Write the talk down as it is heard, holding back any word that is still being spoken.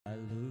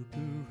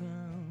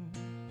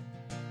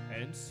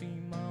can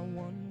see my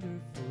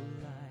wonderful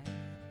life,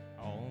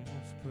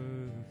 almost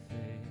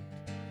perfect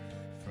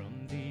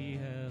from the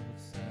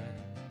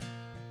outside.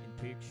 In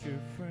picture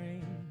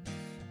frames,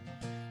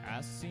 I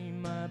see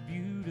my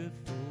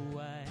beautiful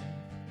wife,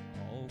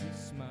 always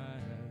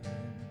smiling,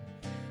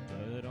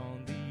 but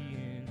on the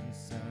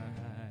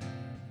inside,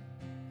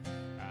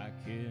 I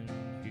can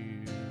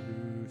hear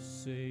her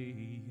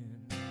saying,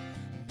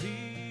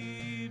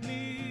 lead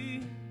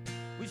me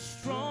with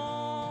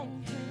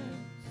strong hands,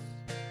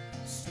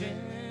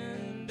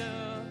 stand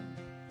up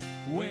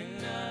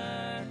when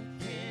I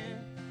can,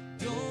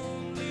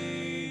 don't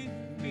leave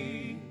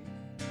me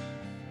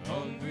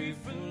hungry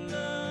for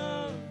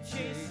love,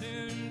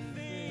 chasing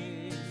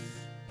things.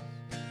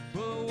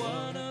 But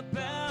what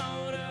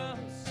about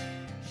us?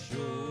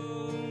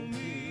 Show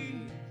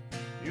me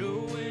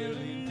you're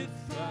willing to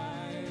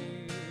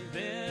fight,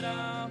 that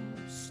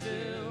I'm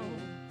still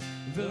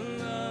the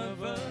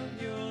love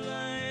of your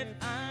life.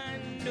 I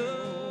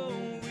know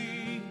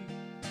we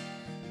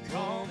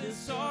call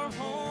this our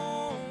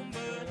home,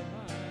 but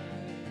I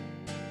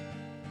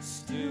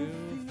still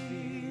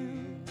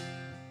feel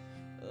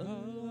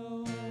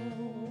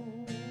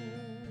alone.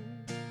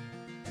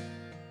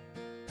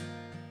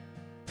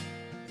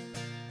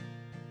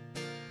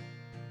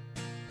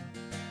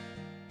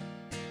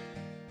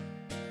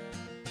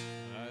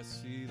 I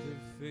see the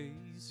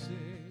faces,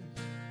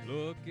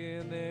 look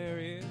in their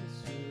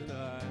innocent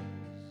eyes.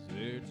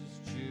 They're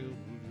just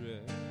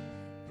children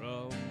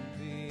from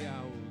the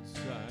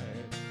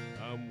outside.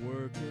 I'm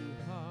working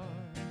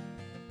hard,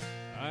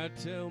 I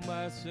tell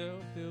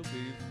myself they'll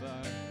be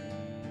fine.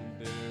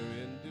 They're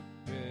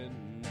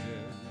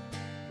independent,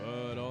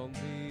 but on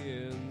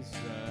the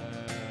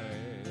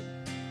inside,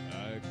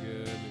 I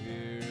can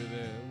hear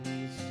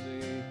them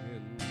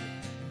singing,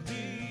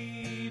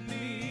 lead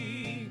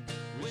me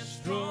with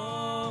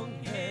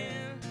strong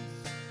hands,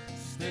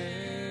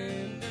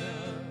 stand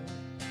up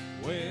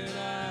when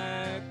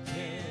I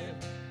can,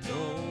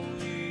 don't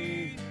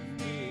leave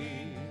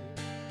me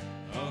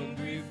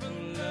hungry for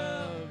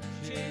love,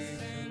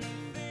 chasing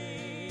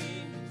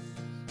things.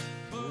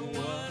 But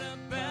what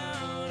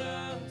about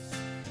us?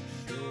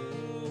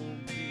 Show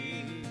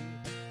me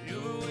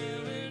you're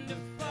willing to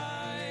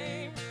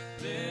fight,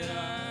 that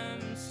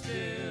I'm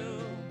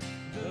still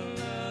the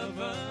love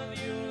of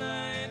your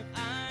life.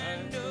 I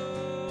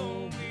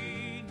know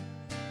we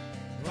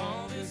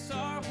call this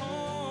our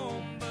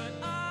home, but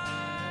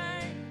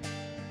I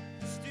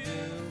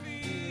still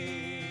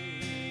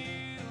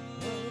feel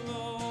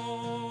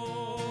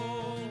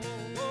alone.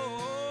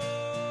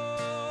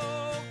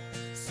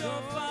 So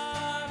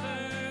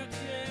Father,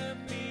 give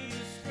me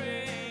the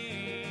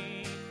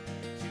strength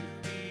to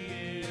be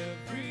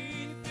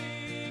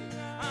everything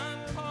I'm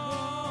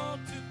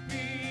called to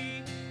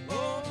be.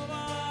 Oh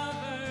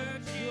Father,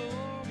 show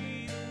me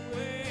the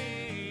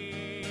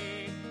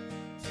way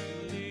to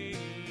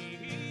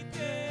lead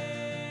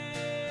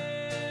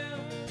them.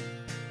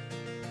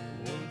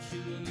 Won't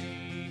you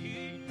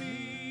lead me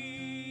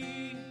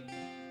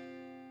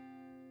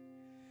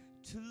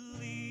to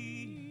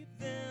lead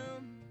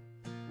them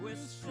with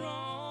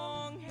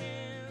strong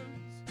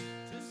hands,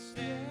 to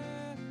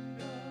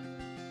stand up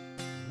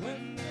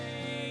when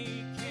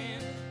they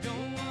can't,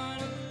 don't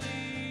wanna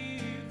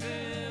leave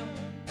them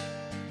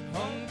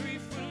hungry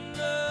for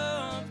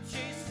love,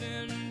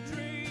 chasing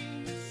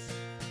dreams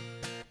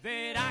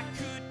that I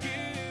could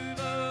give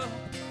up.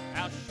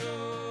 I'll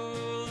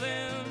show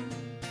them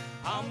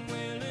I'm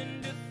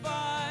willing to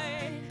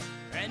fight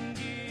and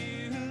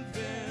give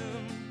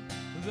them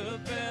the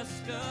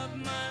best of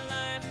my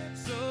life,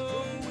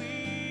 so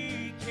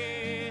we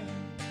can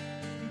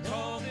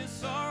call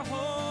this our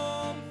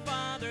home.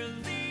 Father,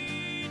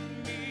 lead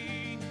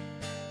me,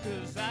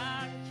 'cause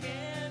I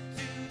can't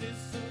do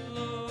this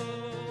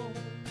alone.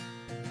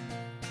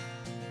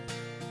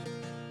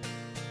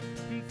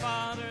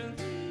 Father,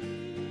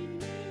 lead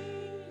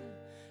me,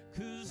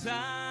 'cause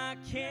I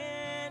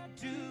can't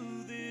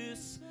do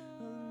this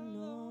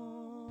alone.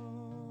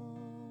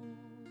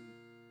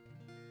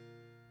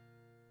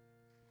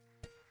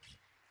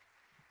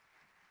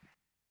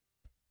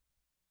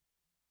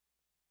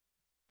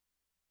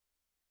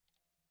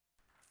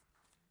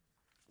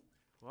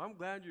 Well, I'm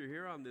glad you're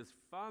here on this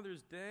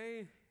Father's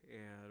Day,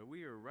 and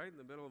we are right in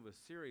the middle of a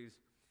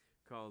series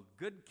called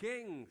Good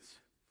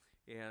Kings.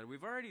 And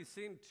we've already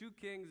seen two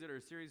kings in our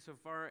series so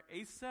far,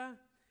 Asa,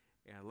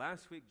 and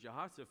last week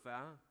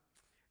Jehoshaphat.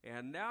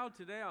 And now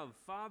today on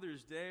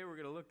Father's Day, we're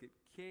going to look at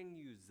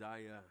King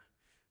Uzziah.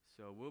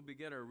 So we'll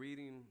begin our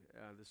reading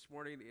this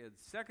morning in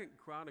 2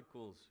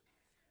 Chronicles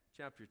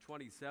chapter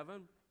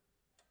 27.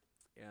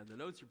 And the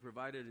notes are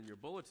provided in your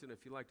bulletin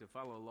if you'd like to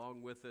follow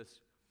along with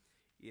us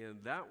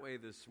in that way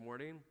this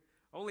morning.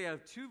 Only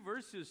have two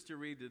verses to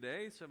read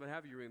today, so I'm going to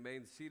have you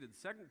remain seated.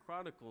 2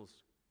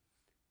 Chronicles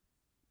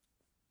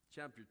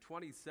chapter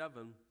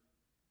 27,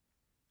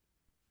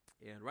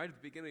 and right at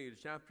the beginning of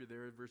the chapter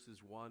there,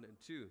 verses 1 and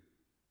 2.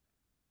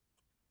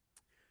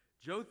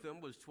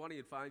 Jotham was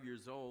 25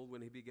 years old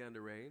when he began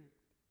to reign,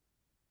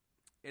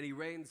 and he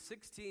reigned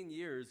 16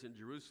 years in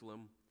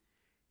Jerusalem.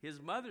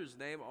 His mother's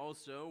name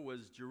also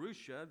was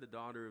Jerusha, the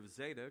daughter of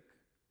Zadok.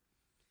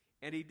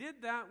 And he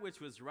did that which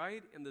was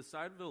right in the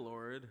sight of the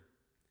Lord,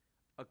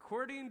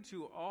 according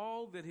to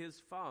all that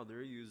his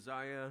father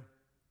Uzziah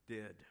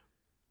did.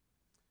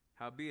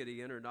 Howbeit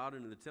he entered not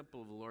into the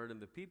temple of the Lord, and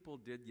the people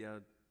did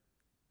yet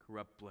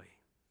corruptly.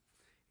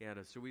 And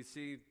so we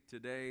see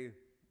today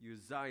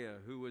Uzziah,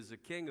 who was a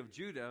king of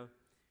Judah,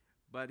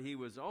 but he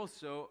was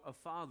also a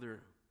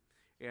father.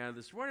 And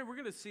this morning we're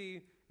going to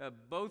see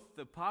both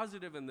the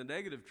positive and the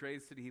negative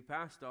traits that he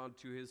passed on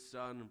to his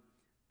son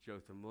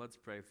Jotham. Let's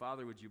pray.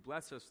 Father, would you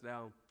bless us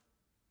now?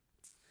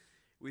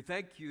 We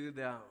thank you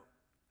that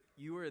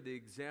you are the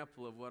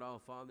example of what all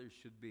fathers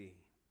should be.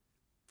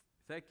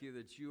 Thank you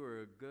that you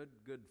are a good,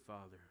 good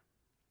Father.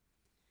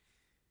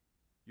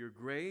 You're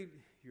great,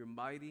 you're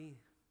mighty.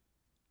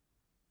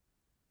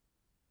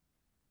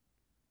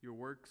 Your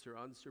works are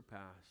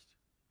unsurpassed.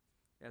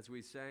 As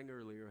we sang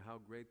earlier, how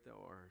great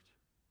thou art.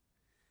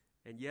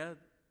 And yet,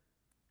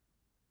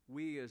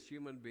 we as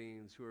human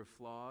beings who are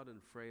flawed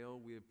and frail,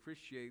 we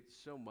appreciate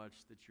so much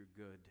that you're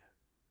good,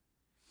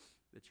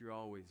 that you're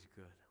always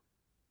good.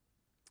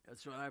 And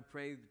so I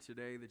pray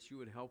today that you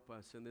would help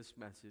us in this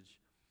message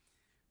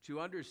to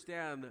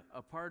understand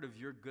a part of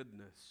your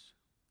goodness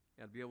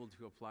and be able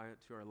to apply it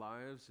to our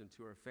lives and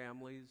to our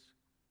families,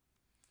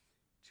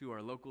 to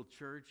our local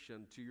church,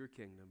 and to your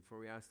kingdom. For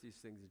we ask these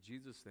things in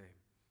Jesus'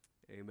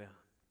 name. Amen.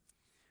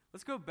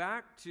 Let's go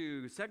back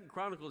to 2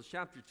 Chronicles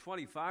chapter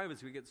 25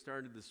 as we get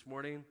started this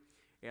morning.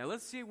 And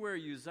let's see where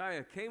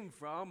Uzziah came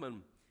from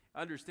and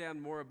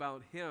understand more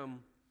about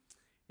him.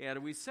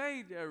 And we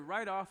say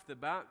right off the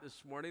bat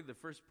this morning, the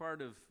first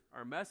part of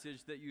our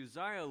message, that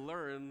Uzziah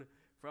learned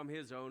from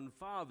his own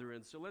father.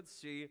 And so let's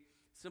see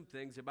some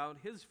things about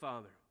his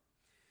father.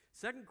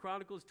 2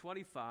 Chronicles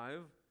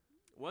 25,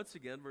 once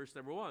again, verse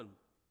number 1.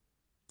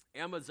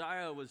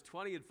 Amaziah was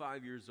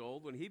 25 years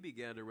old when he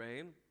began to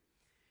reign.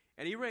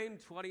 And he reigned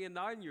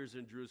 29 years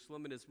in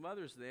Jerusalem, and his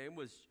mother's name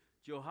was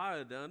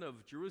Jehoiadan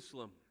of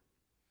Jerusalem.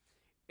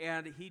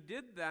 And he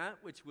did that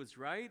which was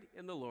right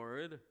in the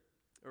Lord,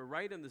 or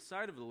right in the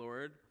sight of the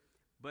Lord,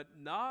 but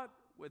not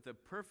with a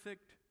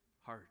perfect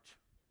heart.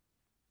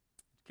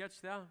 Catch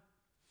that?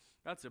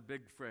 That's a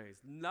big phrase.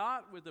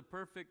 Not with a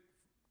perfect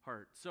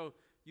heart. So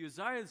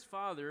Uzziah's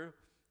father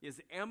is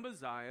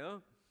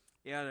Amaziah,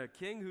 and a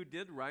king who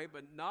did right,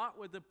 but not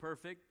with a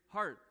perfect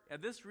heart.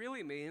 And this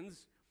really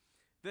means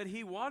that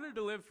he wanted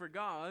to live for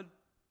God,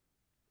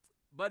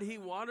 but he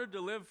wanted to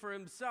live for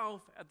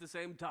himself at the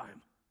same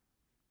time.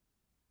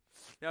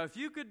 Now, if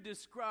you could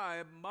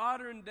describe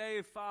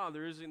modern-day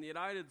fathers in the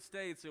United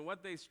States and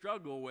what they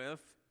struggle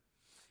with,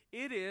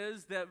 it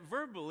is that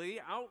verbally,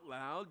 out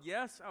loud,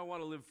 yes, I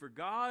want to live for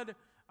God,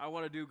 I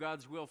want to do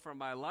God's will for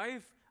my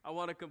life, I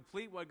want to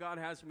complete what God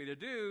has me to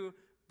do,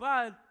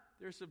 but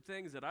there's some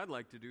things that I'd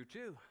like to do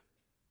too.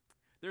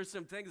 There's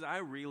some things I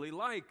really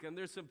like, and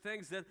there's some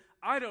things that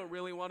I don't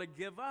really want to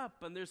give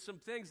up, and there's some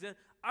things that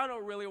I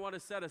don't really want to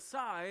set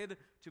aside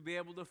to be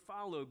able to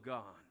follow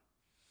God.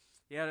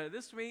 Yeah,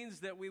 this means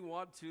that we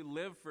want to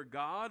live for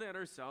God and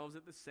ourselves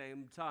at the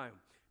same time.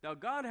 Now,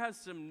 God has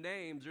some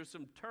names or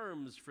some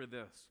terms for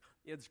this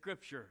in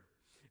Scripture.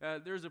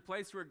 There's a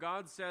place where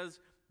God says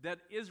that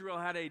Israel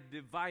had a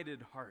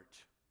divided heart.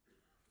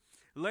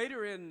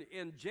 Later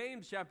in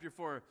James chapter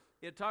 4,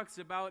 it talks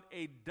about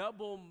a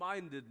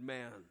double-minded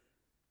man.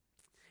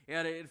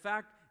 And in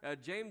fact,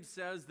 James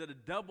says that a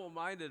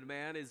double-minded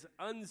man is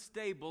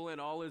unstable in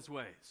all his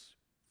ways.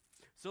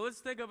 So let's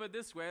think of it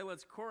this way.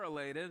 Let's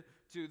correlate it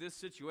to this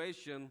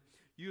situation.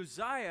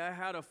 Uzziah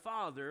had a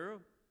father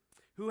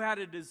who had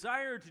a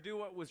desire to do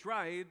what was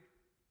right,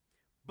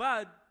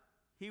 but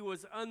he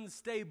was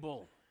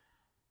unstable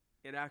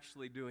in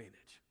actually doing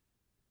it.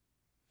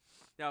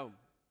 Now,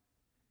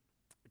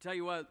 I tell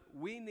you what,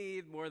 we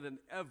need more than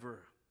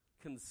ever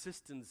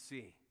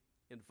consistency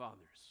in fathers.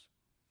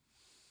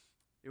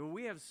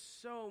 We have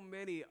so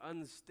many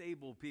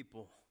unstable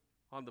people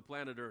on the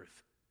planet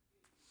Earth,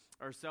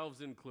 ourselves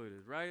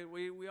included, right?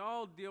 We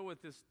all deal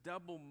with this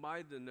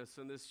double-mindedness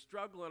and this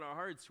struggle in our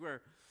hearts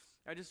where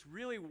I just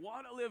really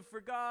want to live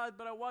for God,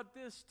 but I want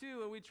this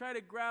too. And we try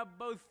to grab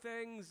both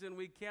things, and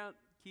we can't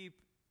keep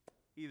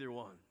either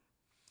one.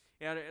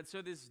 And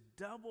so this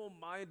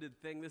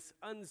double-minded thing, this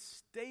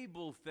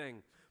unstable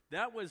thing,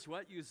 that was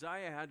what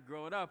Uzziah had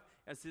growing up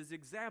as his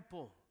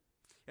example.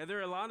 And there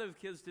are a lot of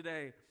kids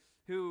today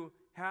who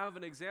have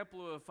an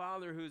example of a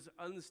father who's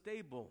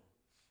unstable,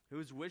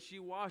 who's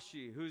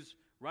wishy-washy, who's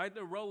riding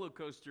a roller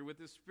coaster with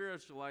his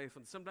spiritual life,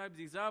 and sometimes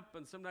he's up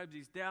and sometimes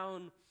he's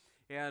down,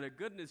 and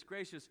goodness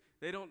gracious,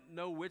 they don't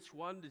know which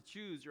one to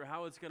choose or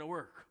how it's going to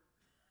work.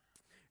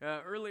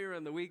 Earlier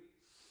in the week,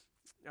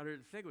 I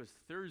think it was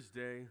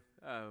Thursday,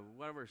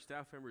 one of our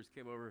staff members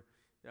came over,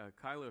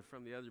 Kyla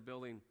from the other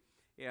building,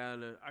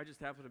 and I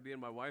just happened to be in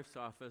my wife's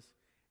office,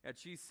 and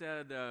she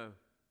said,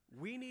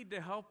 we need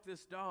to help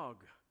this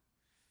dog.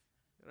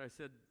 And I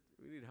said,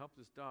 we need to help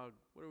this dog.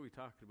 What are we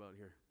talking about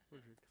here?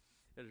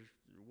 I was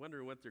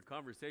wondering what their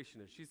conversation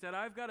is. She said,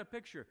 I've got a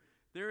picture.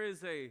 There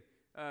is a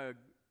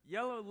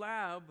yellow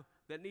lab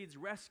that needs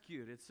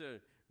rescued. It's a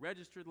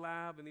registered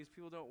lab, and these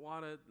people don't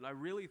want it, and I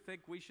really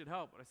think we should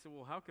help. And I said,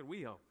 well, how can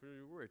we help?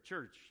 We're a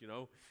church, you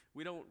know.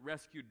 We don't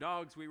rescue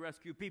dogs, we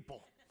rescue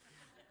people.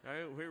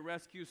 Right? We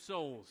rescue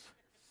souls.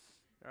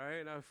 All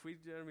right? Now,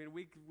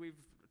 we've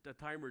a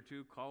time or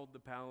two called the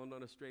pound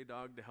on a stray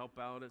dog to help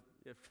out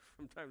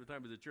from time to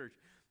time as a church.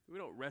 We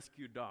don't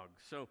rescue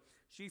dogs. So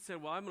she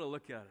said, well, I'm going to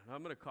look at it.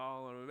 I'm going to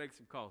call, and I'm going to make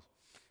some calls.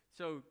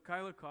 So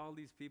Kyla called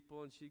these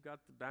people, and she got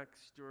the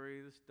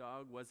backstory. This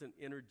dog wasn't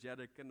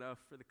energetic enough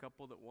for the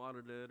couple that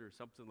wanted it or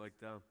something like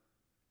that.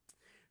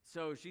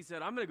 So she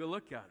said, I'm going to go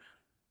look at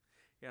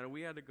it. And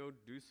we had to go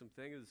do some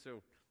things.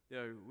 So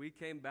we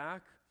came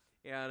back,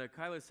 and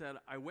Kyla said,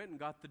 I went and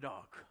got the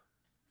dog.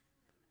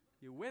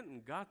 You went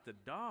and got the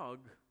dog?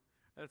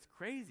 That's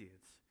crazy.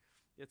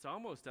 It's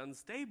almost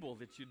unstable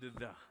that you did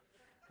that,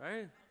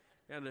 right?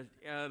 And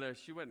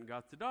she went and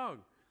got the dog.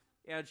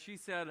 And she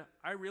said,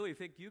 I really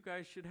think you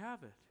guys should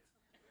have it.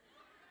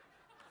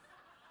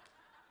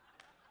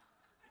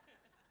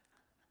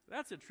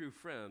 That's a true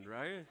friend,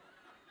 right?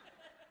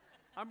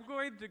 I'm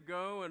going to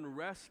go and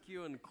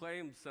rescue and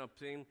claim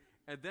something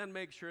and then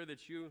make sure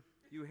that you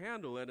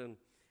handle it. And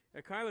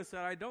Kyla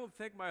said, I don't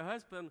think my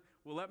husband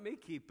will let me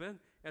keep it,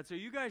 and so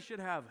you guys should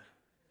have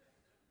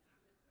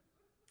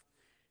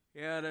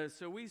it. And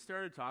so we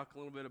started talking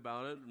a little bit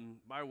about it, and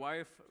my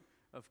wife,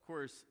 of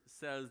course,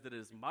 says that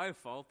it's my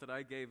fault that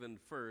I gave in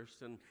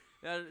first, and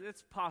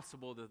it's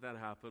possible that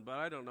happened, but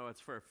I don't know. It's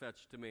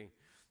far-fetched to me.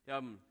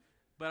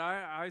 But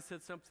I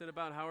said something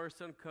about how our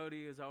son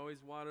Cody has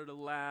always wanted a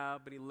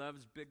lab, and he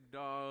loves big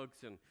dogs,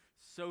 and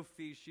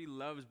Sophie, she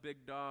loves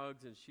big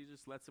dogs, and she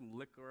just lets him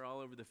lick her all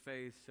over the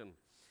face.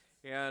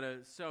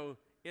 And so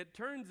it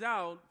turns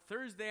out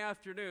Thursday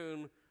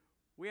afternoon,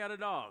 we had a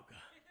dog.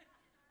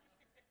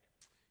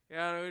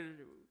 And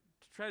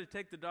try to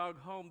take the dog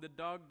home. The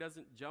dog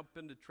doesn't jump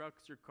into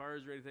trucks or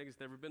cars or anything.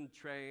 It's never been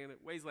trained. It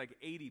weighs like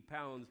 80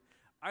 pounds.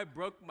 I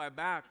broke my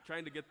back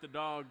trying to get the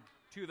dog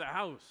to the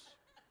house.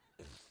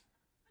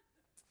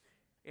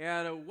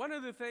 And one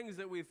of the things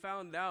that we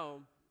found out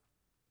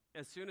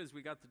as soon as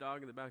we got the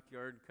dog in the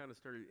backyard, kind of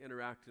started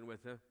interacting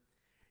with him,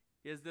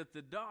 is that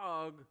the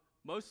dog,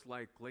 most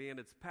likely in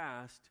its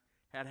past,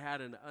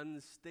 had an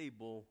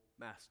unstable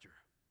master.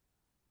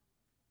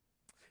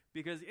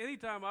 Because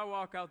anytime I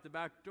walk out the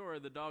back door,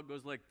 the dog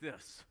goes like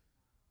this.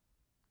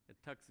 It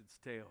tucks its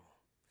tail.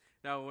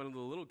 Now, when the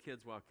little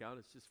kids walk out,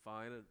 it's just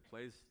fine. It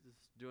plays,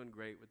 it's doing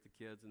great with the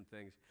kids and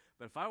things.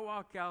 But if I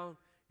walk out,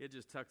 it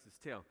just tucks its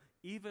tail.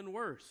 Even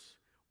worse,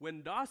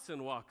 when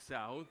Dawson walks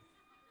out,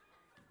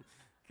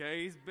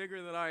 okay, he's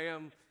bigger than I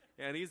am,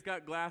 and he's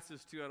got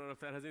glasses too. I don't know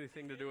if that has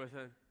anything to do with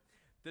it.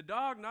 The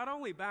dog not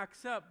only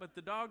backs up, but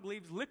the dog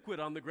leaves liquid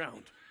on the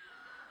ground.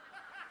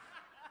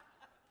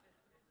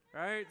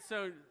 Right?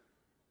 So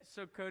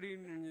Cody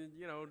and,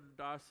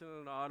 Dawson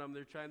and Autumn,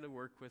 they're trying to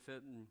work with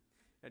it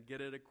and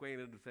get it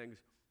acquainted with things.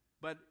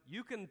 But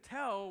you can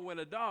tell when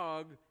a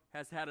dog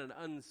has had an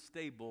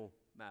unstable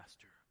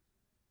master.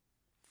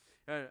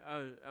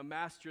 A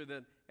master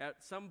that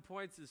at some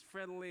points is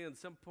friendly and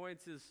some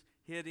points is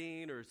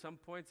hitting or some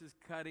points is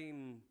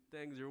cutting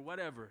things or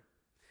whatever.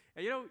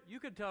 And you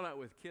can tell that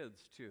with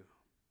kids too.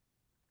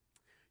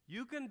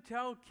 You can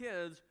tell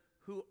kids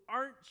who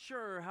aren't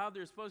sure how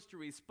they're supposed to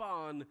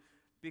respond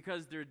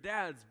because their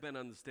dad's been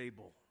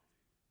unstable.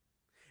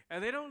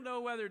 And they don't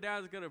know whether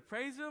dad's going to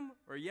praise them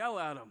or yell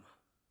at them.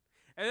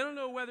 And they don't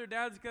know whether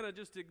dad's going to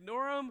just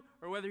ignore them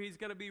or whether he's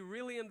going to be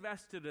really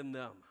invested in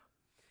them.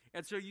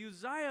 And so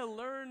Uzziah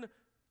learned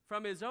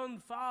from his own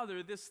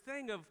father this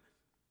thing of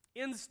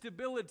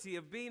instability,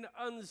 of being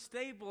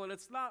unstable, and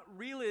it's not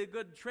really a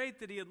good trait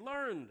that he had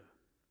learned.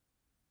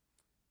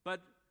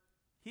 But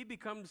he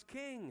becomes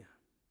king.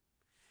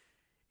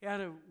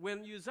 And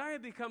when Uzziah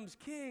becomes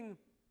king,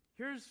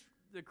 here's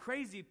the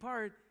crazy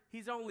part,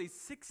 he's only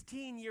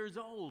 16 years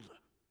old.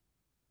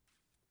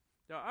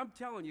 Now, I'm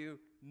telling you,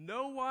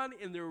 no one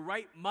in their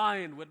right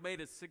mind would make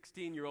a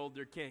 16-year-old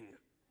their king.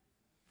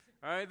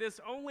 All right, this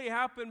only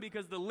happened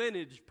because the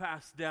lineage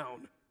passed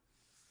down.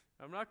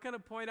 I'm not going to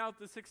point out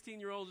the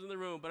 16-year-olds in the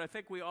room, but I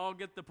think we all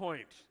get the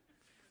point.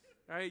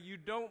 All right, you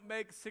don't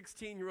make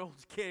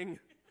 16-year-olds king.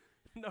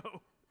 No,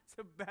 it's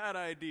a bad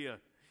idea.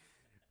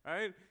 All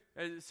right,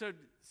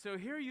 so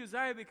here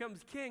Uzziah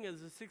becomes king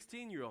as a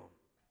 16-year-old.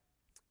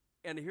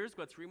 And here's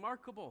what's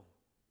remarkable.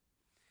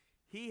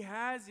 He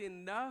has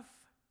enough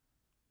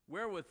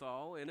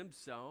wherewithal in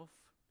himself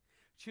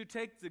to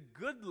take the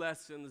good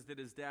lessons that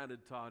his dad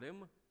had taught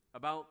him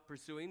about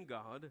pursuing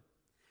God,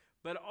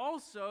 but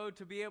also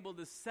to be able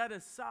to set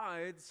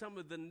aside some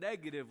of the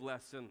negative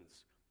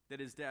lessons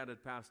that his dad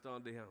had passed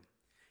on to him.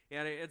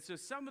 And so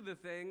some of the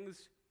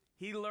things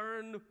he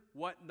learned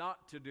what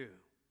not to do.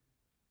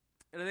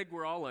 And I think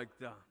we're all like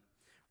that.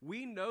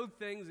 We know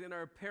things in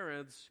our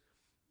parents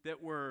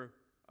that were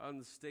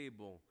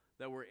unstable,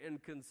 that were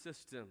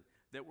inconsistent,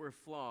 that were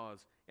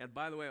flaws. And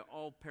by the way,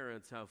 all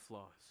parents have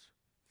flaws.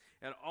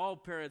 And all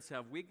parents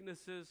have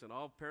weaknesses, and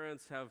all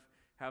parents have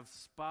have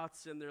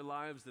spots in their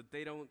lives that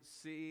they don't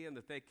see and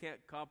that they can't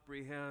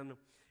comprehend.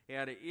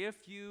 And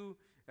if you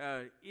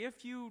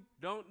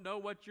don't know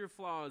what your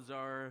flaws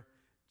are,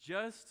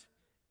 just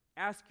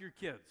ask your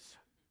kids,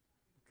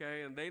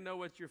 okay? And they know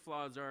what your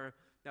flaws are.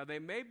 Now, they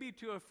may be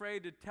too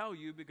afraid to tell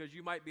you because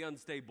you might be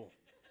unstable,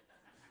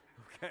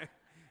 okay?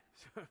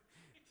 So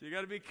you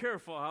got to be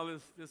careful how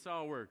this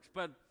all works.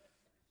 But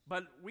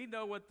we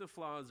know what the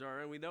flaws are,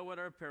 and we know what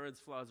our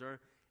parents' flaws are.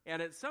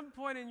 And at some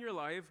point in your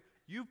life,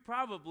 you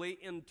probably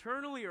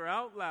internally or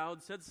out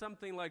loud said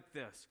something like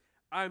this: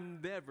 I'm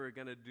never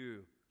going to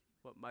do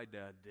what my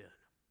dad did.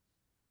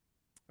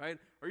 Right?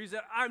 Or you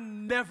said,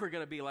 I'm never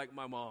going to be like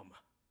my mom.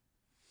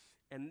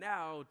 And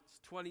now, it's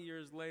 20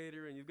 years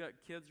later, and you've got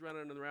kids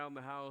running around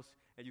the house,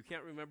 and you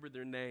can't remember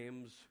their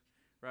names,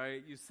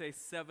 right? You say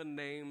 7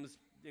 names,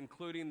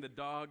 including the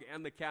dog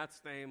and the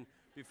cat's name,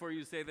 before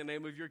you say the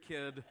name of your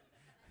kid,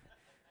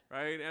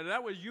 right? And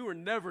that was, you were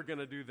never going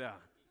to do that.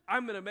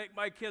 I'm going to make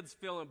my kids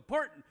feel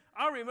important.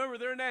 I'll remember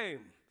their name.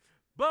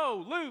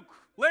 Bo, Luke,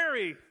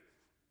 Larry,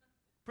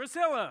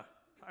 Priscilla.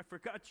 I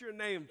forgot your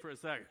name for a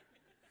second.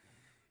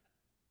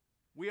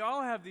 We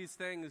all have these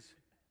things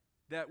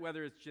that,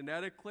 whether it's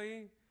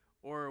genetically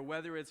or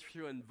whether it's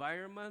through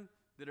environment,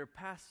 that are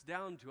passed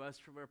down to us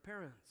from our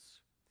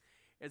parents.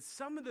 And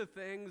some of the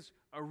things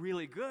are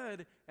really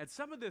good, and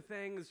some of the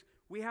things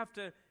we have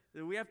to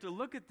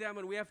look at them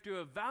and we have to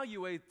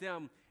evaluate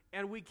them.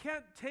 And we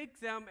can't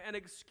take them and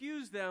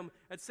excuse them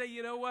and say,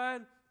 you know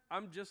what?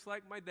 I'm just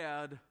like my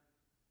dad.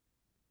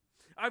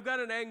 I've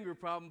got an anger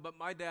problem, but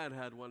my dad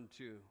had one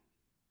too.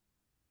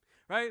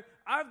 Right?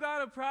 I've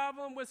got a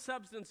problem with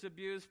substance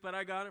abuse, but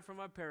I got it from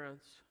my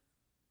parents.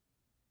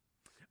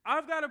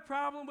 I've got a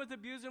problem with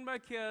abusing my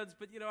kids,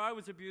 but I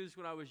was abused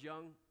when I was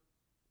young.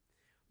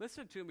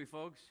 Listen to me,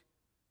 folks.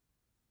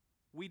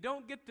 We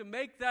don't get to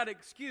make that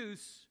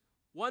excuse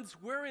once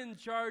we're in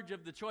charge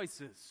of the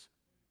choices.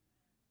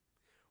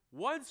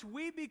 Once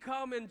we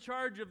become in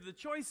charge of the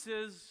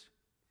choices,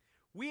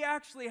 we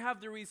actually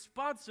have the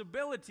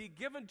responsibility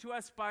given to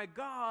us by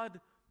God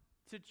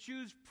to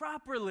choose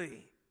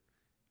properly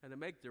and to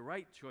make the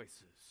right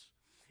choices.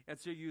 And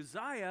so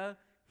Uzziah,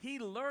 he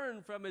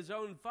learned from his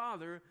own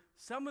father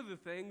some of the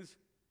things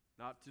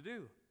not to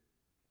do.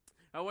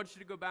 I want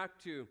you to go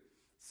back to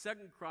 2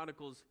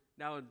 Chronicles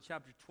now in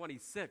chapter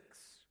 26,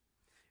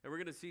 and we're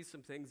going to see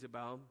some things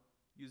about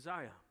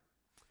Uzziah.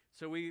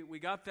 So we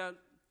got that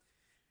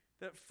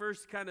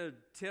first kind of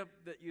tip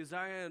that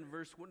Uzziah in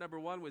verse number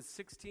 1 was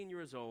 16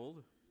 years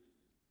old,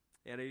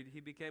 and he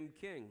became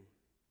king.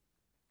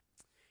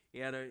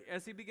 And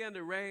as he began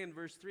to reign,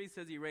 verse 3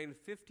 says he reigned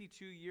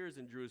 52 years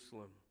in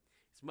Jerusalem.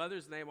 His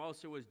mother's name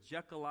also was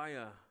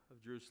Jechaliah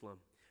of Jerusalem.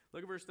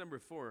 Look at verse number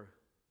 4.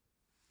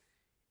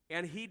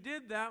 And he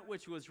did that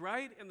which was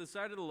right in the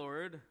sight of the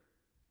Lord,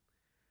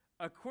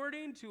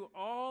 according to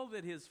all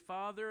that his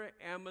father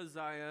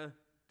Amaziah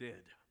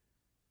did.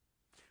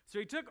 So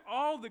he took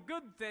all the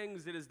good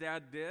things that his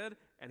dad did,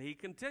 and he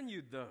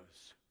continued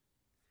those.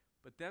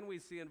 But then we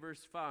see in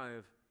verse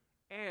 5,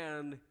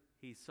 and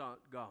he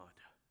sought God.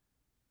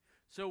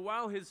 So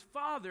while his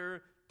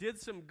father did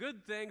some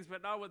good things,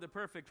 but not with a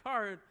perfect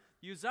heart,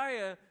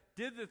 Uzziah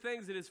did the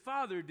things that his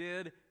father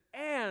did,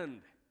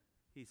 and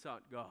he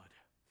sought God.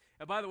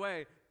 And by the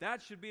way,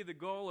 that should be the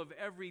goal of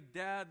every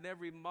dad and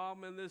every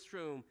mom in this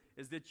room,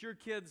 is that your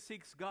kid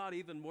seeks God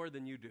even more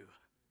than you do.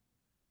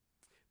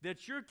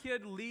 That your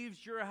kid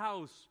leaves your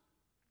house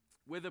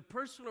with a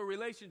personal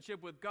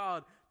relationship with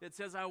God that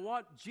says, I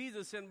want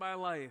Jesus in my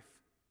life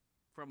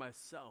for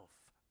myself.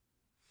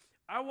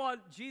 I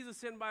want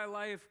Jesus in my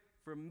life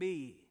for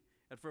me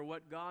and for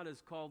what God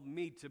has called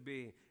me to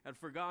be and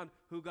for God,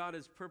 who God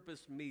has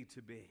purposed me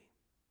to be.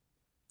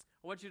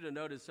 I want you to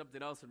notice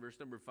something else in verse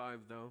number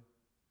 5, though.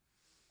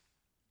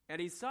 And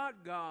he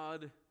sought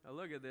God, now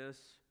look at this,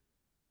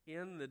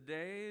 in the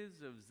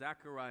days of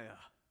Zechariah.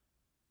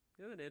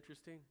 Isn't it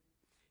interesting?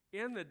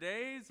 In the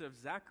days of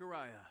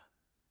Zechariah,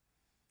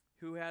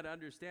 who had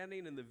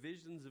understanding in the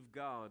visions of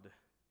God.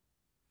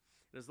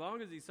 And as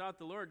long as he sought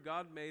the Lord,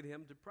 God made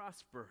him to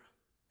prosper.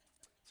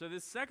 So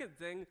this second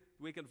thing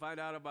we can find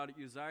out about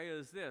Uzziah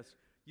is this.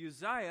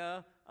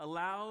 Uzziah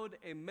allowed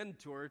a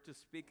mentor to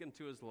speak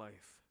into his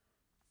life.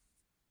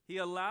 He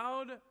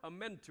allowed a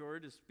mentor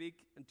to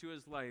speak into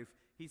his life.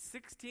 He's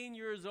 16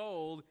 years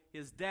old.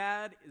 His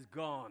dad is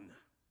gone.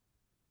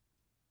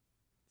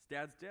 His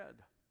dad's dead.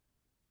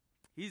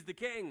 He's the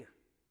king.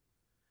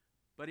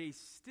 But he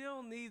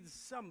still needs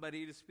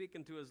somebody to speak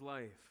into his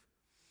life.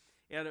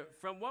 And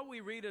from what we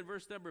read in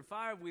verse number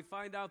 5, we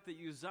find out that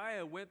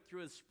Uzziah went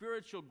through a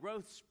spiritual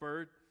growth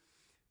spurt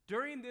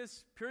during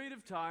this period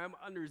of time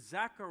under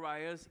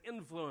Zechariah's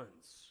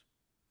influence.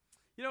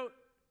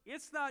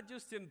 It's not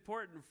just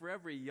important for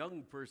every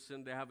young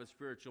person to have a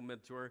spiritual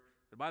mentor.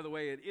 And by the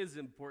way, it is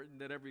important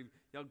that every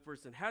young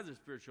person has a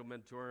spiritual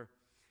mentor.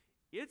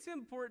 It's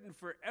important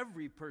for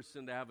every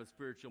person to have a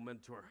spiritual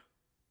mentor.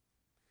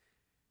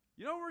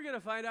 You know what we're going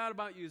to find out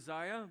about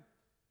Uzziah?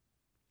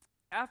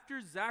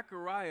 After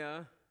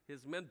Zechariah,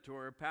 his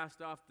mentor,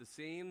 passed off the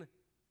scene,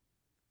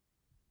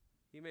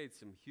 he made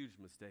some huge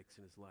mistakes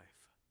in his life.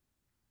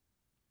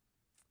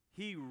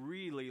 He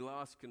really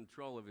lost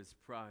control of his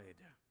pride.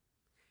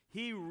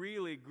 He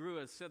really grew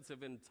a sense of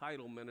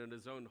entitlement in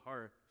his own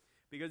heart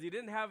because he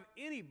didn't have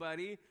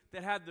anybody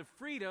that had the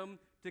freedom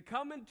to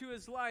come into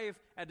his life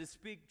and to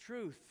speak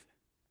truth.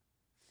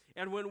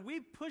 And when we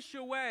push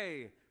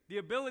away the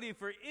ability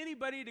for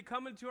anybody to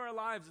come into our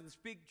lives and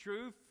speak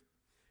truth,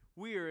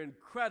 we are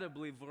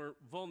incredibly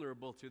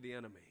vulnerable to the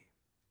enemy.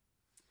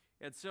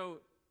 And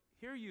so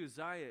here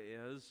Uzziah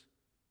is,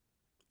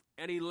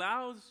 and he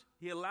allows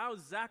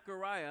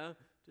Zechariah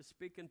to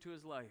speak into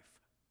his life.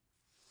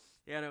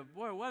 And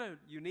boy, what a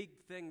unique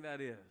thing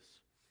that is,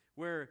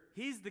 where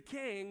he's the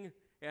king,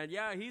 and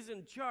yeah, he's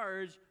in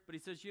charge, but he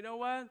says, you know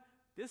what?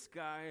 This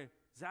guy,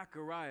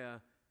 Zechariah,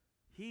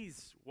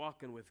 he's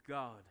walking with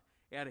God,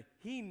 and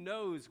he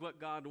knows what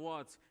God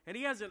wants, and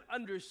he has an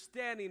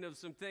understanding of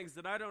some things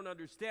that I don't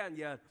understand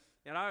yet,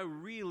 and I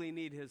really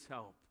need his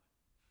help.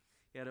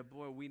 And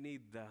boy, we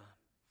need that.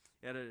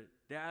 And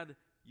Dad,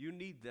 you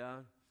need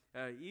that.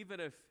 Even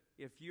if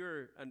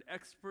you're an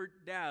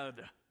expert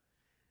dad,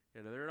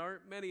 and there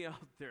aren't many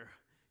out there,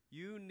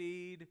 you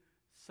need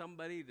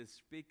somebody to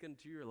speak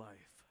into your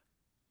life.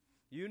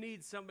 You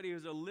need somebody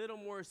who's a little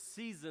more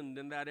seasoned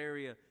in that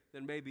area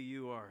than maybe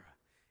you are.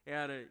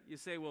 And you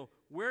say, well,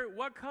 where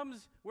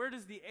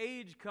does the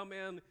age come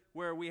in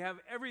where we have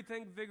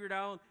everything figured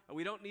out and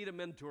we don't need a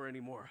mentor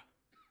anymore?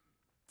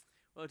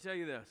 Well, I'll tell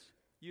you this.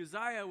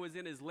 Uzziah was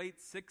in his late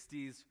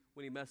 60s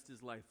when he messed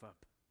his life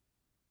up.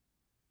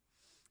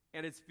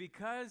 And it's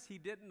because he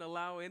didn't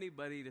allow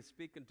anybody to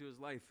speak into his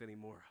life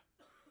anymore.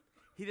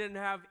 He didn't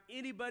have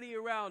anybody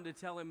around to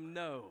tell him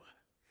no.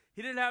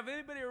 He didn't have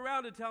anybody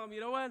around to tell him, you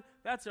know what?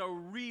 That's a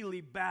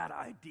really bad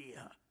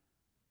idea.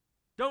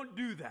 Don't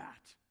do that.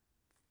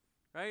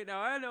 Right?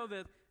 Now, I know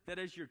that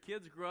as your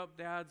kids grow up,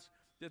 dads,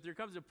 that there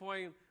comes a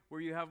point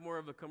where you have more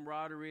of a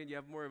camaraderie and you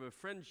have more of a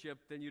friendship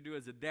than you do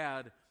as a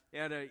dad.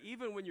 And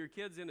even when your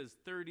kid's in his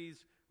 30s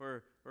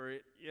or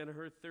in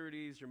her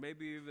 30s or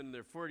maybe even in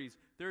their 40s,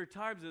 there are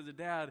times as a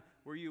dad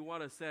where you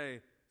want to say,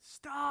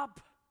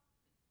 stop.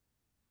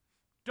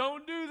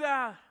 Don't do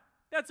that.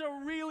 That's a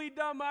really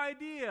dumb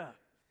idea.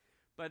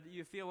 But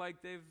you feel like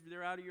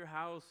they're out of your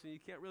house and you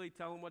can't really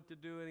tell them what to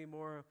do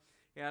anymore.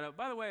 And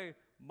by the way,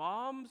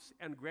 moms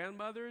and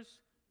grandmothers,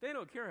 they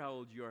don't care how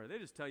old you are. They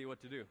just tell you what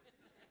to do.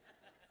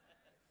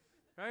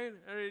 Right?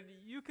 I mean,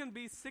 you can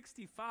be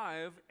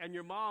 65 and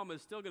your mom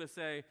is still going to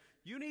say,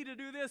 you need to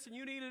do this and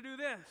you need to do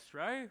this,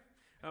 right?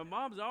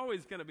 Mom's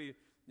always going to be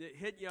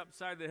hitting you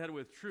upside the head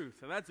with truth,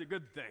 and that's a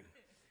good thing.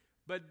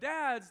 But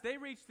dads, they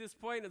reach this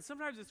point, and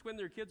sometimes it's when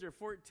their kids are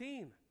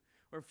 14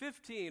 or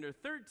 15 or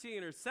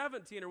 13 or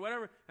 17 or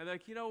whatever, and they're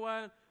like, you know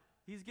what?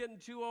 He's getting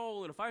too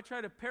old, and if I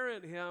try to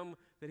parent him,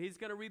 then he's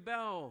going to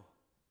rebel.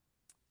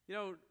 You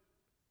know,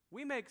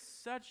 we make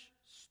such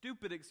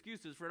stupid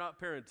excuses for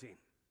not parenting.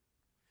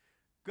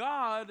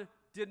 God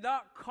did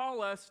not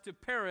call us to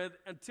parent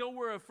until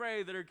we're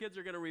afraid that our kids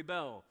are going to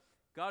rebel.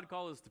 God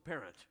called us to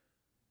parent.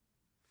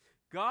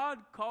 God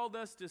called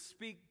us to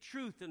speak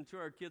truth into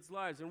our kids'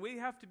 lives, and we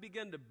have to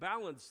begin to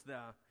balance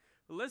that.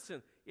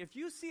 Listen, if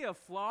you see a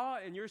flaw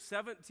in your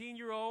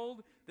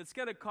 17-year-old that's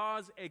going to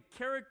cause a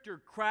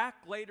character crack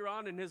later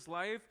on in his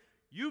life,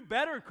 you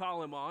better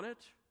call him on it.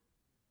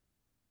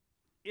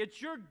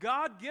 It's your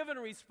God-given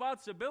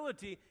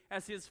responsibility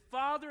as his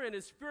father and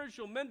his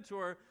spiritual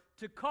mentor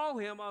to call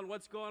him on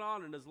what's going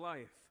on in his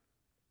life.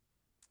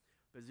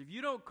 Because if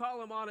you don't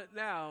call him on it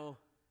now,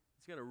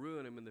 it's going to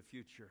ruin him in the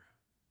future.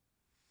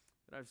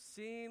 And I've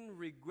seen,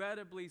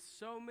 regrettably,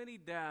 so many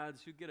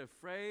dads who get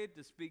afraid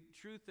to speak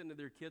truth into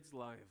their kids'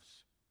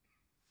 lives.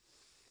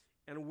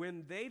 And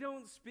when they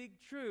don't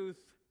speak truth,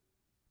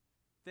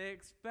 they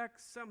expect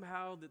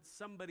somehow that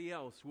somebody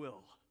else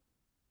will.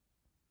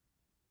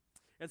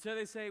 And so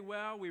they say,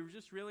 well, we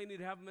just really need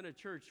to have them in a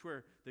church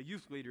where the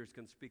youth leaders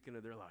can speak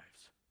into their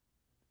lives.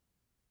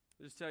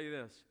 I'll just tell you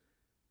this,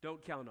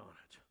 don't count on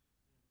it.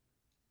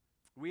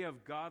 We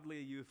have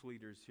godly youth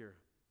leaders here.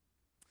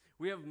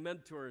 We have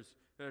mentors,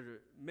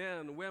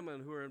 men,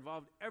 women who are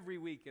involved every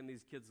week in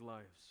these kids'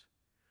 lives.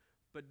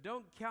 But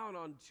don't count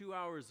on 2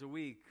 hours a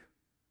week,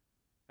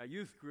 a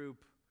youth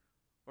group,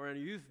 or a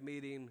youth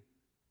meeting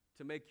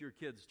to make your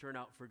kids turn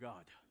out for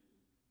God.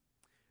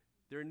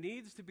 There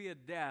needs to be a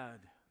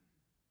dad.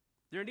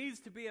 There needs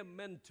to be a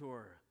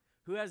mentor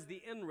who has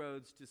the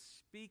inroads to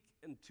speak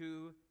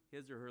into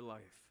his or her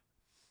life.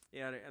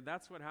 And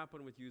that's what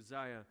happened with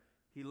Uzziah.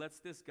 He lets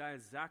this guy,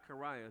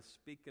 Zechariah,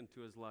 speak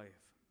into his life.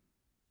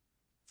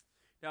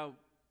 Now,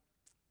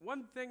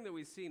 one thing that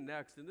we see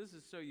next, and this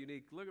is so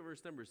unique, look at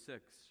verse number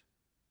 6.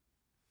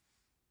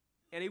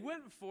 And he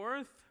went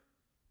forth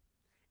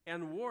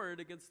and warred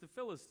against the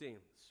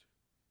Philistines,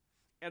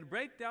 and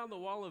brake down the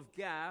wall of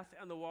Gath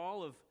and the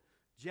wall of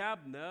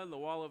Jabneh and the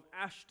wall of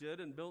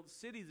Ashdod, and built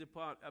cities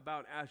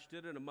about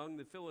Ashdod and among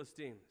the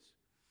Philistines.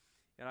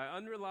 And I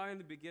underline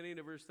the beginning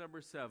of verse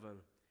number 7.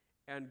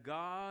 And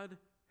God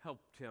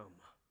helped him.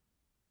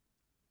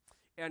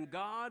 And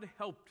God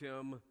helped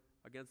him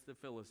against the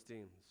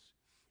Philistines.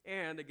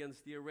 and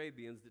against the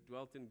Arabians that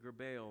dwelt in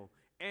Gerbaal,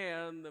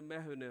 and the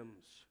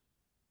Mehunims,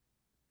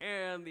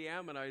 and the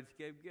Ammonites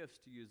gave gifts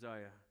to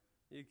Uzziah.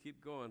 You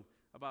keep going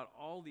about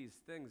all these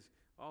things,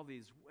 all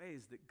these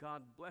ways that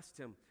God blessed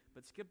him.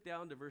 But skip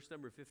down to verse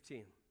number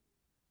 15.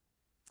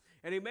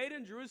 And he made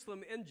in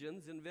Jerusalem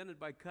engines invented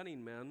by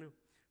cunning men,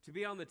 to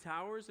be on the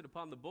towers and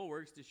upon the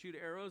bulwarks, to shoot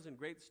arrows and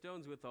great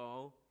stones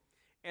withal.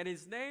 And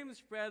his name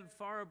spread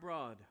far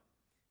abroad.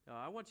 Now,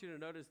 I want you to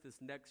notice this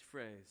next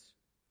phrase.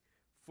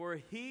 For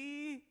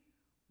he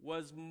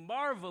was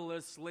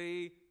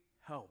marvelously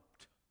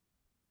helped.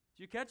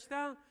 Did you catch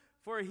that?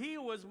 For he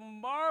was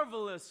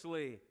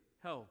marvelously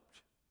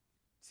helped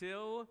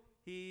till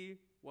he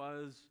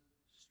was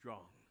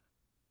strong.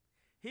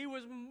 He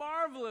was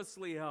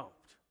marvelously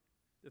helped.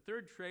 The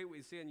third trait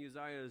we see in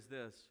Uzziah is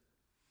this.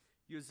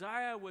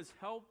 Uzziah was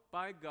helped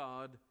by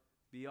God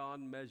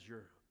beyond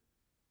measure.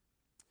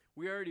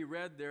 We already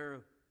read there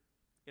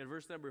in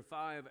verse number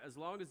 5, as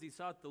long as he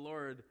sought the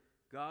Lord,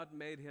 God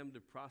made him to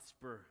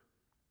prosper.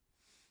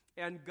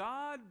 And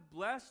God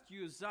blessed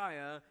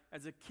Uzziah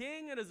as a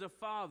king and as a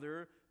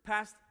father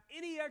past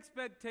any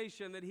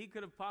expectation that he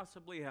could have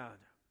possibly had.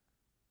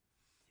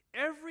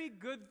 Every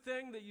good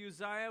thing that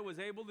Uzziah was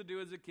able to do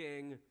as a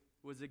king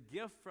was a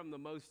gift from the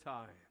Most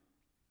High.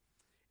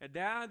 And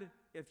Dad,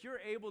 if you're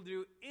able to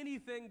do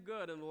anything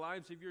good in the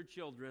lives of your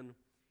children,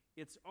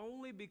 it's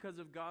only because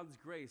of God's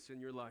grace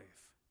in your life.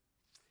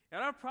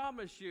 And I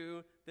promise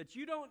you that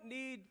you don't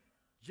need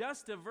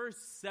just a verse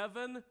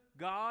 7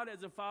 God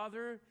as a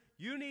father.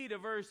 You need a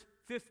verse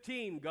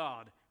 15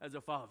 God as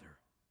a father.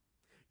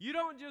 You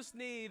don't just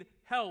need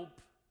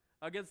help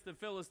against the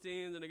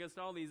Philistines and against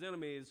all these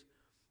enemies.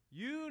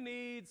 You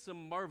need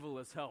some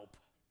marvelous help.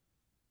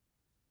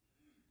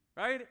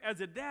 Right? As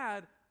a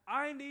dad,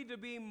 I need to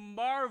be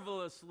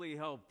marvelously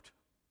helped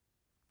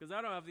because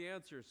I don't have the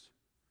answers.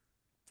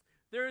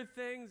 There are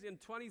things in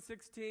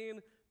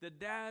 2016 that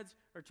dads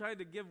are trying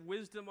to give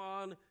wisdom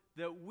on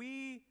that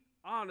we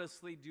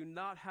honestly do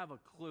not have a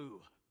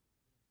clue.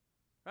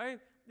 Right?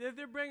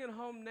 They're bringing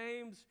home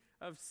names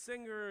of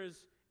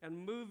singers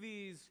and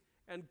movies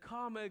and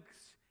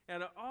comics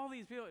and all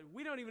these people.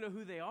 We don't even know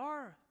who they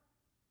are.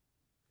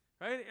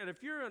 Right? And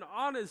if you're an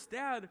honest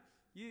dad,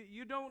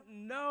 you don't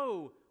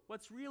know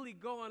what's really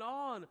going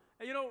on,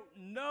 and you don't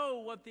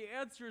know what the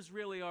answers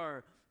really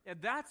are. And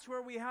that's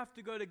where we have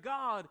to go to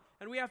God,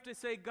 and we have to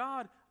say,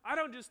 God, I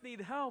don't just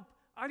need help,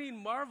 I need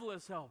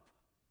marvelous help.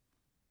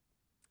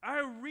 I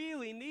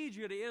really need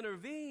you to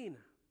intervene.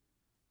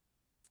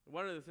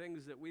 One of the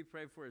things that we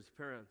pray for as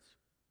parents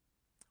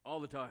all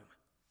the time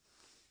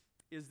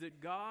is that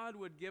God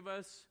would give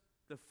us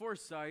the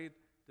foresight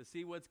to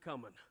see what's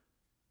coming.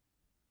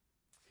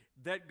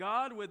 That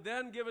God would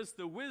then give us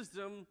the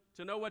wisdom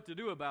to know what to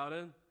do about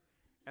it.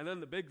 And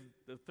then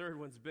the third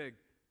one's big.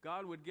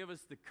 God would give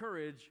us the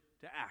courage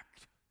to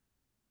act.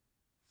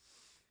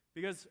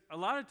 Because a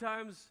lot of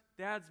times,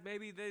 dads,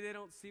 maybe they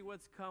don't see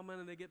what's coming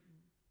and they get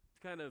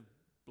kind of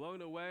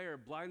blown away or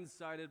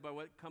blindsided by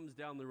what comes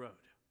down the road.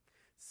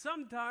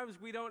 Sometimes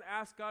we don't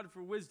ask God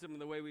for wisdom in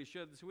the way we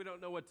should, so we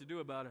don't know what to do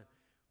about it.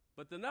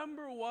 But the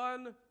number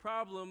one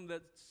problem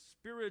that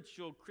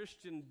spiritual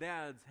Christian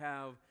dads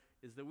have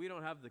is that we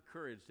don't have the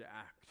courage to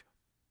act.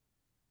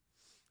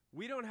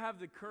 We don't have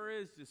the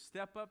courage to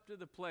step up to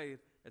the plate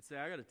and say,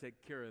 I got to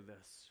take care of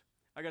this.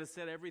 I got to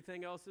set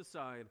everything else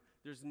aside.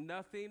 There's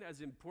nothing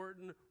as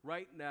important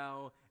right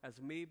now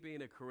as me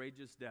being a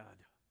courageous dad.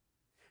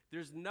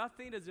 There's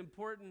nothing as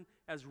important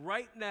as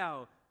right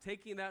now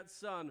taking that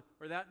son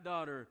or that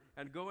daughter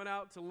and going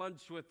out to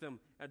lunch with them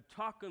and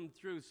talking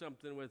through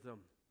something with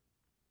them.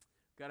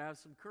 Got to have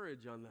some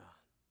courage on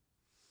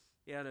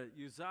that. And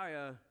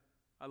Uzziah,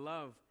 I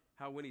love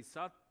how when he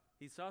sought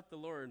the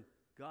Lord,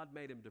 God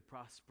made him to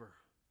prosper.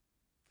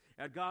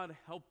 And God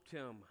helped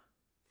him.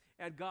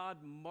 And God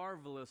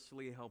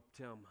marvelously helped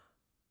him.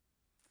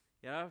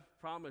 Yeah, I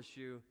promise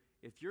you,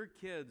 if your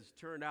kids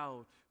turn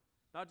out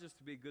not just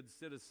to be good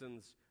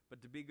citizens,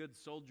 but to be good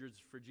soldiers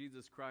for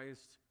Jesus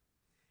Christ,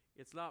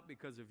 it's not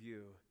because of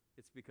you,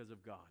 it's because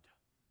of God.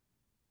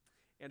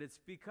 And it's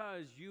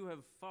because you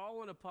have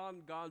fallen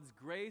upon God's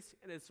grace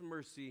and His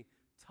mercy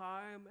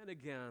time and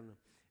again.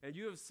 And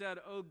you have said,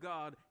 oh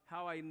God,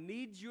 how I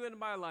need you in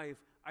my life.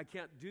 I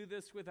can't do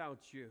this without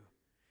you.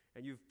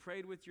 And you've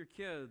prayed with your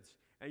kids,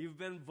 and you've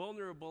been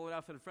vulnerable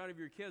enough in front of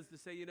your kids to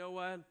say, you know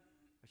what?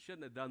 I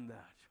shouldn't have done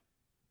that.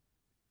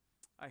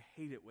 I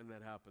hate it when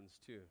that happens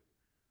too.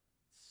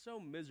 It's so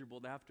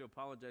miserable to have to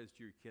apologize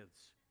to your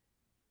kids.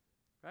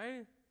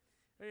 Right?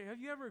 Hey, have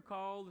you ever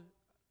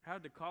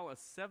had to call a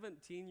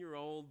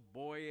 17-year-old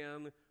boy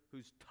in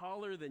who's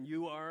taller than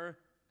you are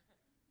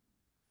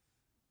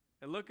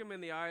and look him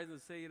in the eyes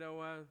and say, you know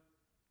what?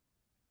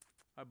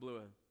 I blew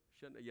it.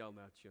 Shouldn't have yelled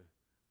at you.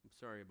 I'm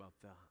sorry about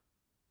that.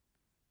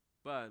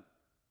 But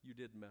you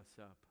did mess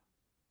up.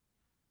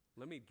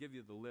 Let me give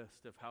you the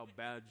list of how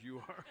bad you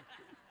are.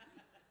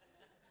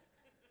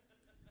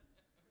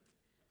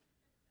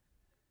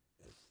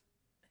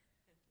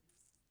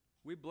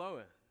 We blow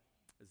it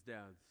as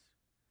dads.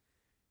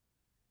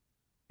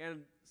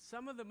 And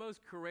some of the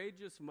most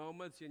courageous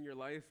moments in your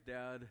life,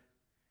 Dad,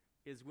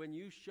 is when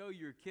you show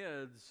your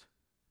kids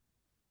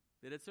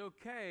that it's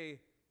okay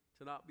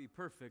to not be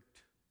perfect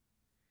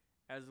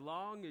as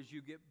long as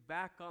you get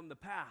back on the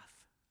path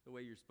the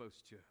way you're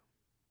supposed to.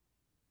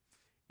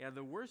 And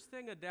the worst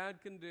thing a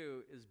dad can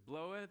do is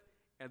blow it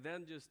and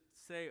then just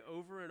say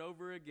over and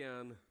over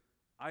again,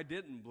 I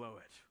didn't blow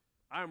it.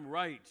 I'm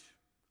right.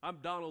 I'm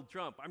Donald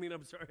Trump. I'm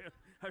sorry.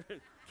 I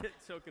get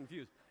so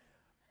confused.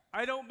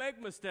 I don't make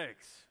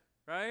mistakes,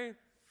 right?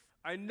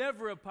 I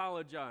never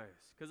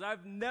apologize because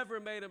I've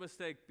never made a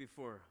mistake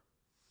before.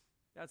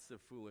 That's the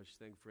foolish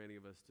thing for any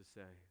of us to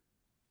say.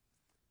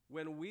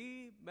 When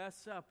we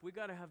mess up, we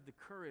got to have the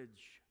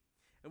courage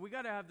and we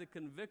got to have the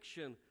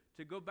conviction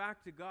to go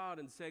back to God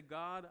and say,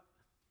 God,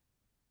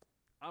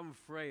 I'm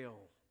frail.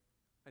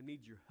 I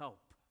need your help.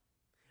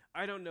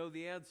 I don't know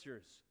the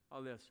answers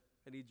on this.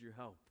 I need your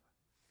help.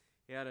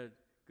 And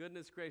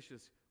goodness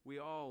gracious, we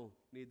all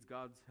need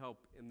God's help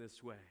in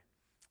this way.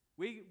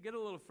 We get a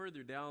little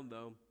further down,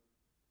 though.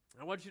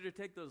 I want you to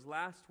take those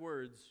last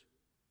words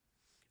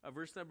of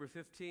verse number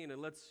 15,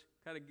 and let's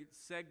kind of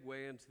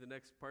segue into the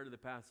next part of the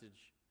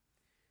passage.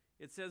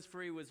 It says,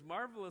 for he was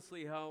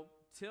marvelously helped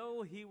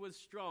till he was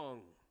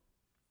strong.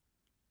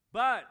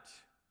 But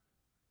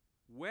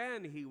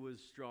when he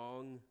was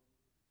strong,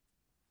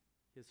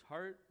 his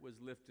heart was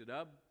lifted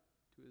up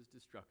to his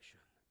destruction.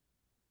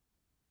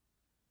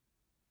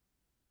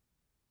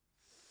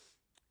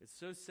 It's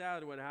so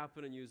sad what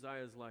happened in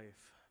Uzziah's life.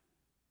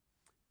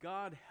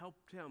 God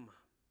helped him.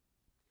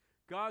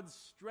 God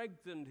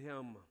strengthened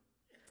him.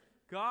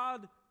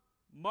 God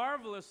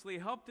marvelously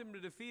helped him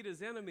to defeat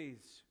his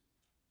enemies.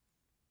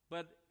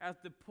 But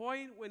at the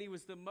point when he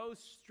was the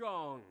most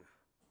strong,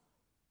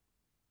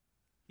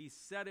 he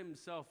set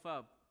himself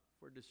up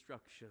for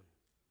destruction.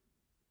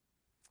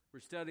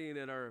 We're studying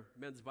in our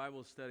men's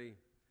Bible study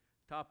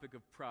topic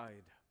of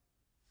pride.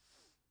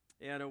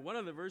 And one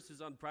of the verses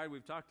on pride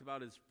we've talked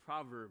about is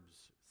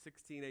Proverbs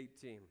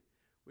 16:18,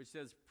 which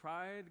says,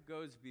 pride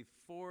goes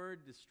before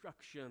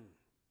destruction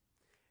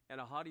and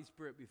a haughty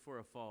spirit before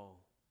a fall.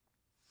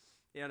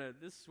 And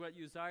this is what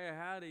Uzziah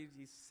had.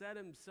 He set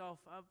himself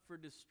up for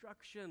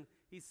destruction.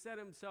 He set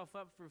himself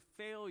up for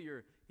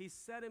failure. He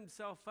set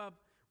himself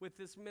up with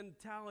this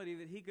mentality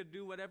that he could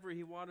do whatever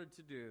he wanted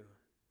to do.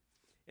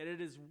 And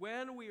it is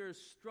when we are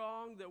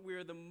strong that we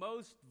are the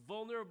most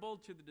vulnerable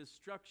to the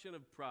destruction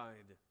of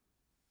pride.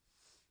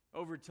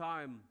 Over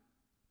time,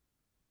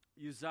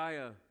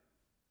 Uzziah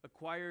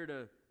acquired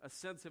a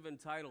sense of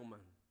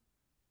entitlement.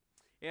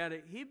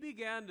 And he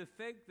began to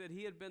think that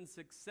he had been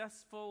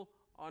successful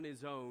on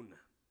his own.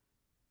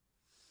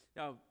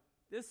 Now,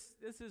 this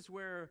is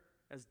where,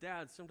 as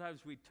dads,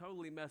 sometimes we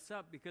totally mess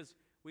up because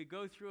we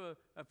go through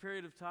a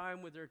period of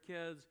time with our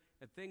kids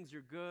and things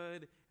are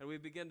good and we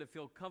begin to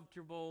feel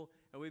comfortable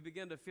and we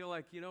begin to feel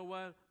like, you know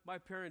what, my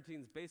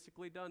parenting's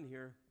basically done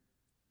here.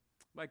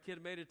 My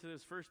kid made it to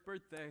his first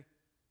birthday.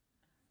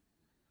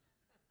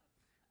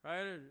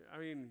 Right?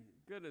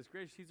 Goodness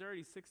gracious, he's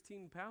already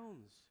 16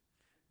 pounds.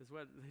 Is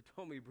what they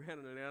told me,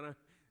 Brandon and Anna.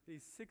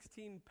 He's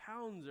 16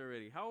 pounds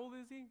already. How old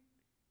is he?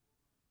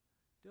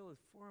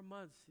 Dylan's 4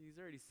 months. He's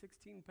already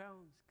 16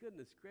 pounds.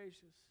 Goodness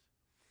gracious.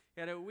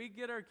 And we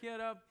get our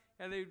kid up,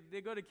 and they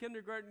go to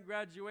kindergarten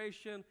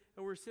graduation,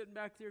 and we're sitting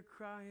back there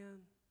crying.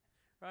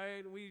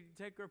 Right? And we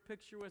take our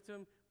picture with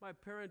him. My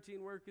parenting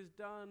work is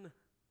done.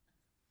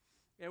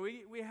 And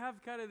we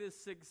have kind of this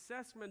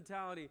success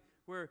mentality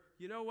where,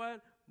 you know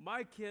what?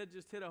 My kid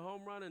just hit a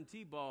home run in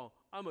T-ball.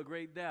 I'm a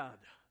great dad.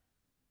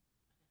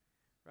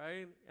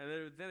 Right?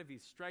 And then if he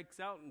strikes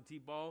out in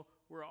T-ball,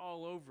 we're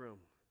all over him.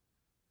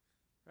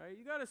 Right?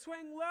 You got to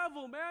swing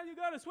level, man. You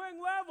got to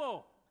swing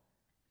level.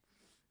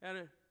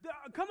 And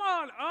come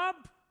on,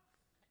 up.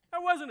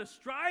 That wasn't a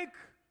strike.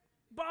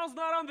 Ball's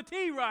not on the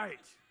tee right.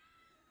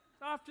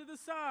 It's off to the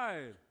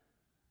side.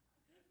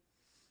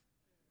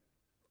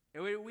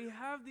 And we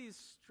have these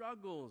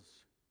struggles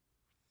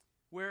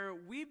where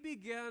we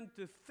begin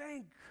to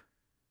think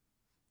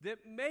that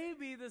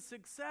maybe the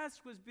success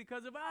was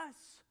because of us.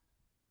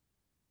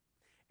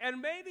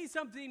 And maybe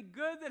something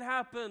good that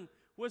happened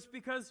was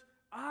because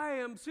I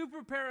am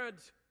super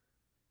parent.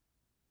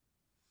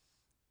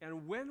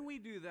 And when we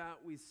do that,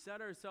 we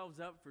set ourselves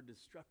up for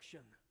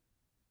destruction.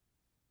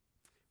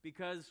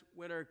 Because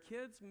when our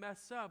kids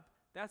mess up,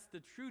 that's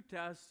the true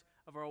test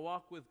of our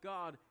walk with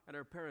God and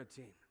our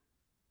parenting.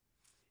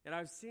 And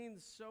I've seen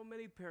so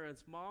many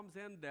parents, moms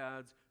and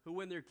dads, who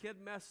when their kid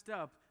messed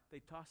up, they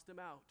tossed them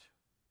out.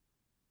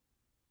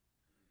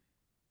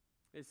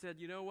 They said,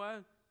 you know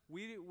what?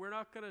 We're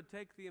not going to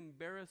take the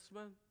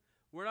embarrassment.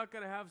 We're not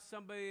going to have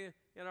somebody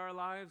in our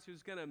lives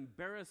who's going to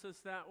embarrass us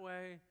that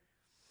way.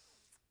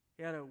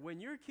 And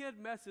when your kid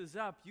messes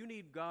up, you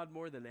need God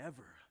more than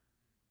ever.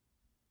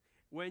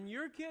 When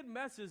your kid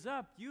messes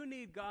up, you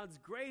need God's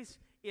grace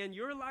in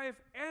your life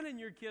and in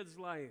your kid's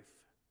life.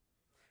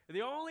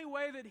 The only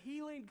way that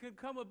healing could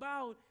come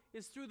about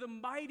is through the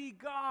mighty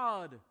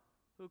God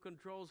who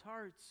controls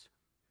hearts.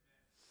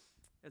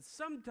 And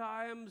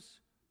sometimes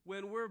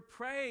when we're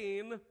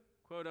praying,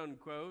 quote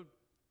unquote,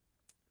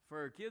 for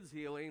our kids'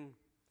 healing,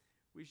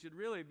 we should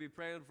really be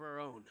praying for our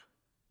own.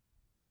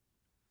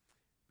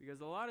 Because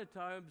a lot of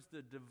times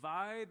the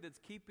divide that's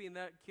keeping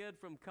that kid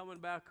from coming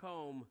back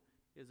home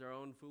is our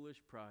own foolish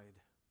pride.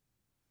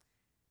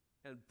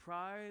 And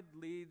pride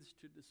leads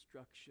to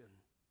destruction.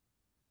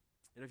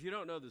 And if you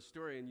don't know the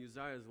story in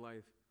Uzziah's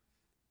life,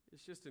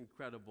 it's just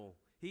incredible.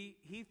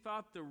 He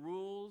thought the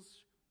rules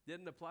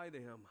didn't apply to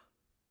him.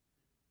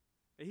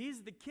 And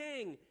he's the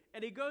king,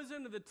 and he goes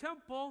into the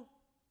temple,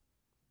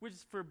 which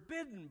is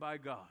forbidden by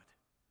God,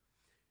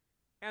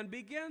 and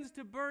begins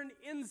to burn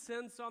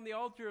incense on the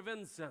altar of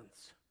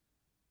incense.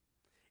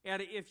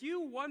 And if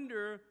you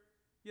wonder,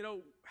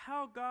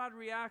 how God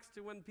reacts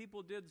to when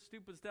people did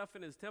stupid stuff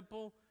in his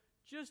temple,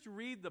 just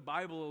read the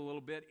Bible a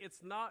little bit.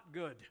 It's not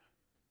good.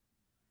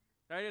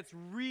 Right? It's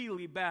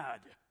really bad.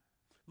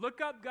 Look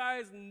up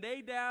guys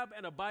Nadab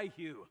and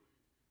Abihu.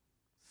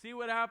 See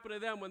what happened to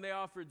them when they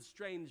offered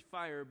strange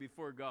fire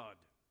before God.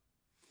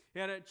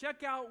 And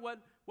check out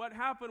what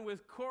happened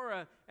with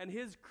Korah and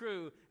his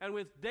crew, and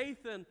with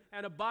Dathan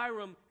and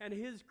Abiram and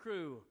his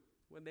crew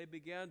when they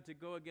began to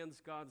go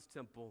against God's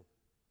temple.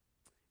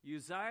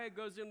 Uzziah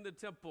goes into the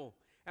temple,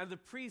 and the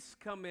priests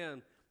come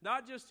in.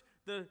 Not just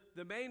the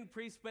main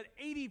priest, but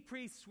 80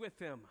 priests with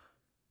him.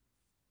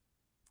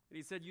 And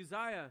he said,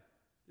 Uzziah,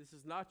 this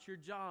is not your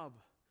job.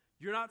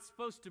 You're not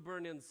supposed to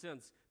burn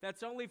incense.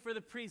 That's only for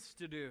the priests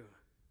to do.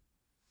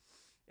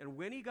 And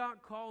when he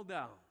got called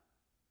out,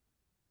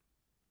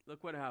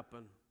 look what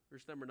happened.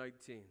 Verse number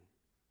 19.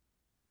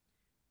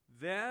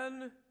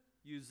 Then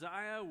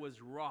Uzziah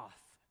was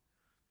wroth.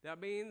 That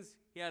means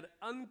he had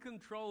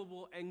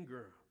uncontrollable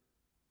anger,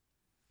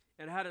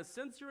 and had a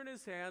censer in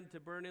his hand to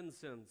burn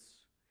incense.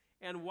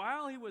 And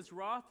while he was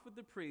wroth with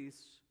the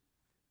priests,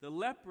 the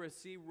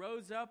leprosy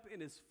rose up in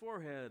his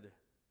forehead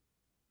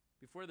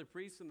before the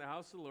priests in the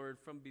house of the Lord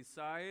from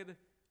beside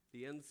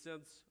the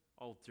incense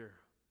altar.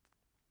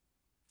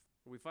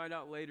 We find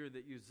out later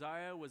that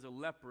Uzziah was a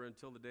leper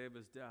until the day of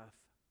his death.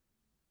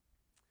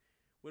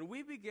 When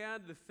we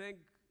began to think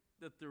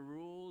that the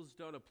rules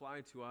don't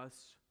apply to us,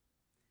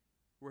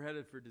 we're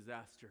headed for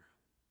disaster.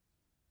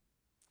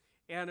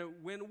 And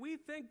when we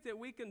think that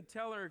we can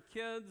tell our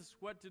kids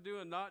what to do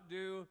and not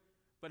do,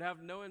 but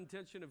have no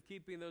intention of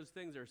keeping those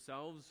things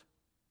ourselves,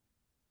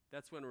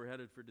 that's when we're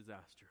headed for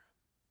disaster.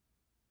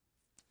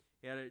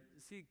 And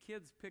see,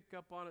 kids pick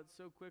up on it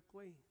so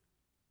quickly.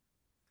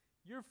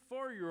 Your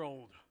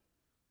 4-year-old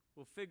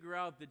will figure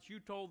out that you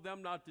told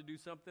them not to do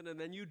something and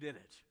then you did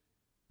it.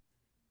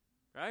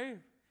 Right?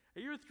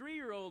 And your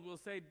 3-year-old will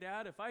say,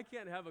 Dad, if I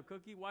can't have a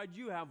cookie, why'd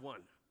you have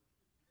one?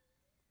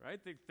 Right?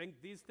 They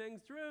think these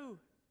things through.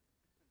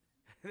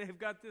 They've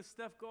got this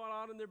stuff going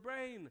on in their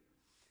brain.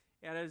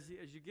 And as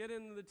you get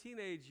into the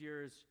teenage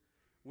years,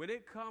 when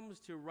it comes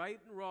to right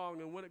and wrong,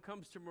 and when it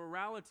comes to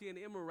morality and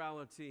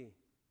immorality,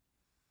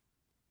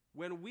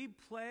 when we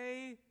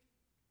play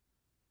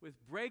with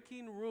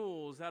breaking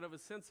rules out of a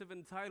sense of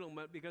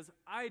entitlement because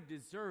I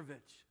deserve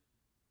it,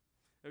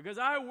 because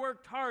I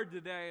worked hard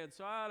today and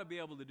so I ought to be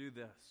able to do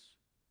this,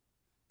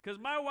 because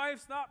my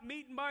wife's not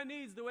meeting my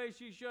needs the way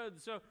she should,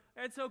 so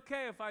it's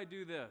okay if I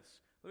do this.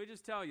 Let me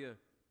just tell you,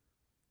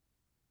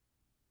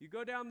 you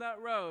go down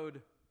that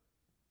road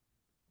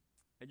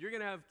and you're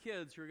going to have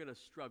kids who are going to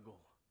struggle.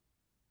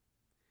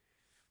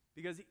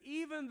 Because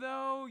even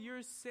though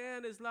your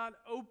sin is not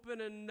open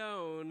and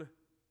known,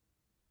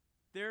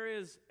 there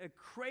is a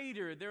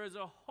crater, there is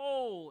a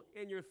hole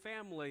in your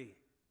family.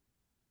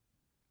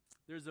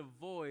 There's a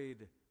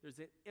void, there's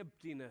an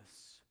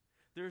emptiness.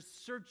 There's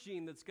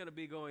searching that's going to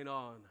be going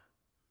on.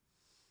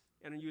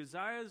 And in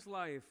Uzziah's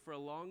life for a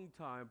long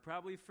time,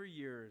 probably for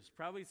years,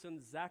 probably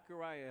since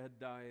Zechariah had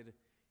died,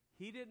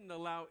 he didn't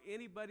allow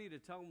anybody to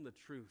tell him the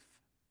truth.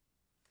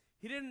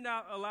 He didn't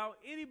allow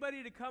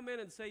anybody to come in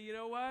and say, you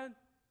know what?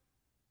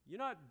 You're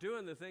not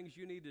doing the things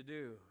you need to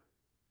do.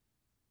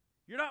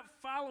 You're not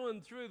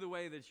following through the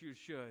way that you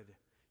should.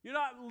 You're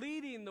not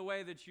leading the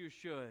way that you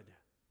should.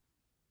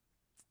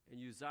 And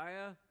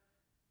Uzziah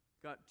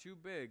got too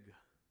big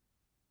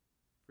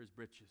for his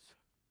britches.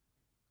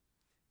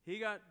 He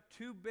got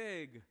too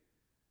big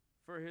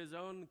for his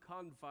own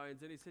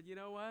confines. And he said, you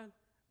know what?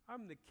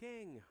 I'm the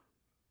king.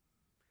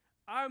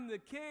 I'm the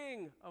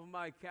king of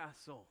my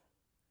castle.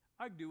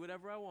 I can do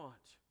whatever I want.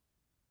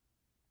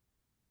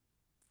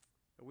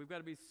 And we've got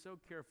to be so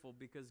careful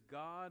because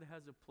God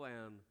has a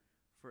plan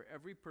for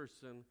every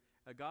person.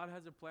 God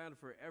has a plan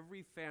for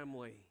every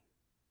family.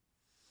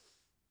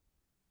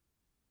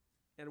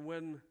 And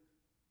when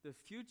the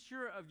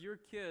future of your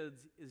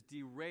kids is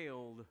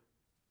derailed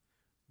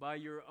by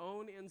your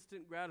own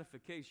instant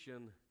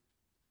gratification,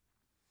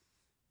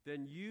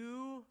 then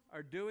you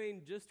are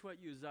doing just what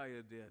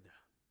Uzziah did.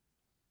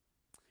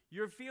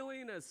 You're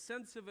feeling a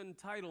sense of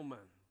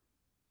entitlement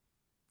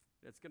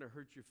that's going to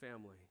hurt your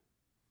family.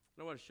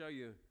 And I want to show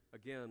you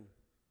again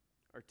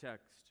our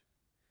text.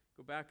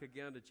 Go back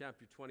again to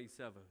chapter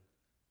 27.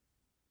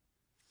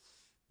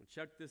 And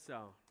check this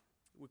out.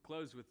 We'll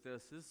close with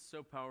this. This is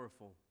so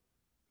powerful.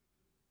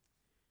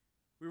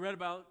 We read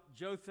about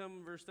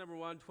Jotham, verse number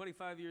 1,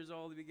 25 years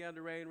old. He began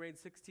to reigned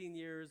 16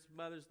 years,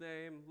 mother's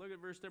name. Look at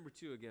verse number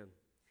 2 again.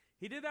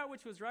 He did that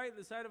which was right in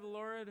the sight of the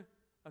Lord,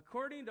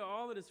 according to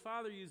all that his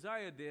father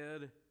Uzziah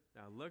did.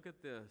 Now look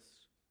at this.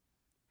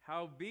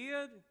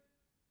 Howbeit,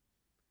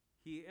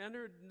 he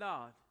entered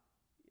not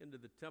into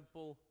the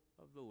temple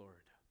of the Lord.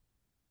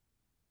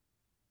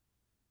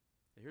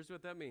 Now here's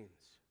what that means.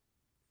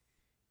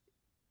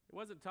 It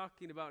wasn't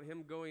talking about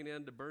him going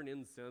in to burn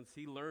incense.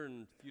 He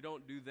learned you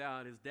don't do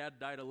that. His dad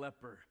died a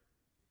leper.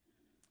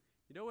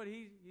 You know what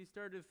he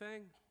started to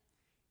think?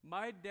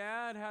 My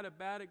dad had a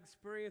bad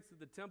experience at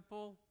the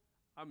temple.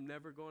 I'm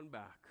never going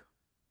back.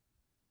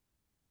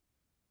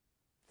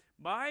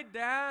 My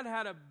dad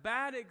had a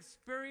bad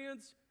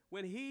experience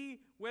when he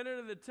went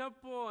into the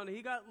temple and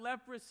he got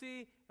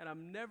leprosy, and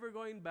I'm never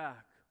going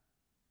back.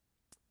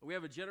 We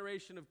have a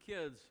generation of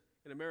kids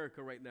in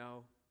America right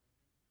now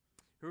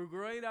who are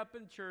growing up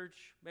in church,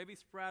 maybe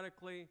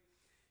sporadically,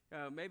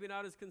 maybe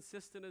not as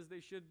consistent as they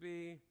should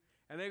be,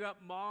 and they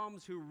got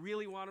moms who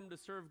really want them to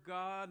serve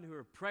God and who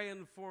are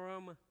praying for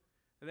them,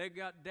 and they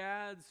got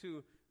dads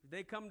who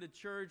they come to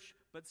church,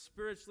 but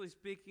spiritually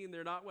speaking,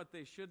 they're not what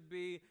they should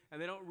be,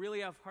 and they don't really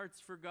have hearts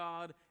for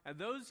God, and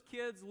those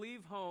kids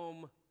leave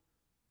home,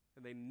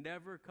 and they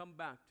never come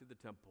back to the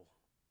temple.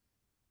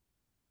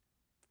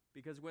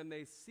 Because when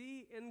they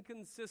see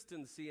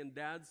inconsistency in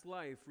dad's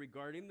life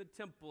regarding the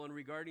temple and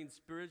regarding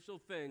spiritual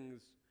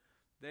things,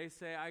 they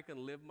say, I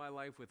can live my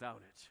life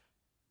without it.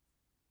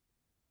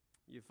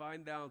 You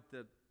find out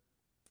that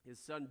his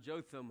son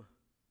Jotham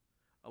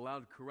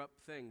allowed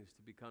corrupt things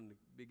to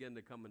begin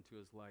to come into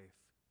his life.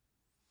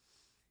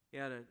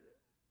 And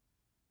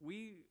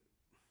we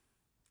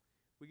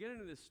get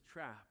into this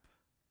trap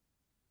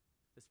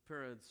as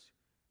parents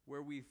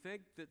where we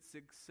think that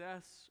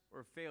success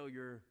or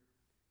failure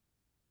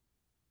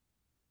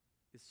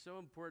is so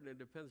important, it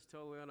depends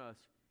totally on us.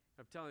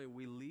 I'm telling you,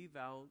 we leave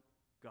out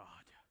God.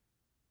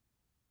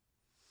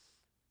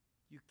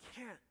 You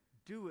can't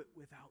do it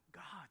without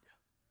God.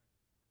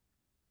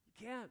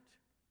 You can't.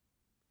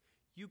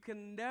 You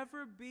can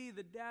never be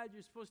the dad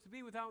you're supposed to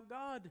be without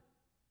God.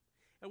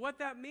 And what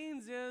that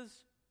means is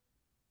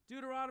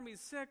Deuteronomy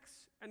 6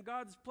 and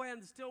God's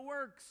plan still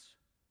works,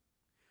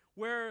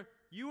 where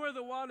you are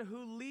the one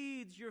who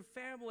leads your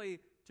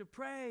family to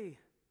pray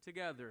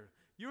together.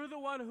 You're the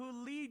one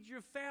who leads your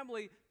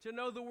family to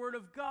know the Word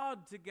of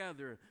God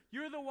together.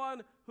 You're the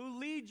one who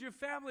leads your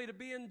family to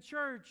be in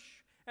church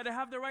and to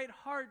have the right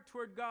heart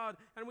toward God.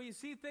 And when you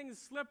see things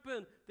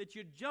slipping, that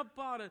you jump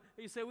on it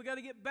and you say, we got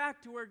to get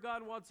back to where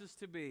God wants us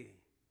to be.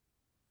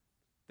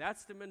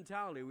 That's the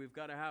mentality we've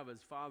got to have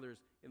as fathers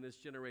in this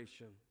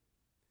generation.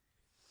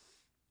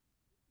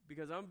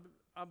 Because I'm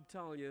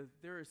telling you,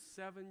 there are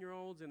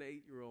 7-year-olds and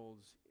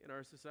 8-year-olds in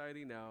our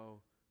society now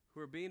who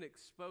are being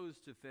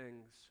exposed to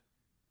things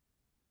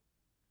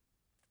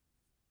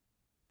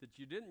that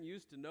you didn't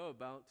used to know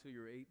about till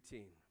you're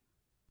 18.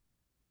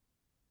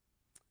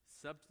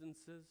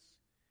 Substances,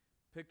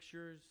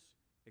 pictures,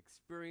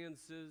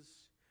 experiences.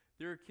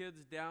 There are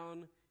kids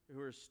down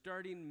who are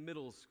starting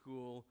middle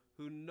school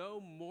who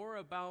know more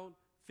about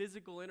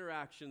physical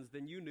interactions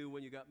than you knew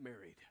when you got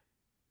married.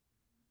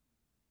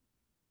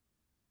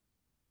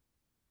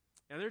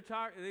 And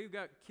they've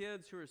got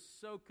kids who are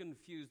so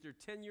confused. They're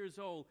 10 years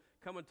old,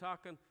 coming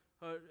talking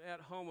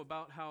at home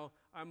about how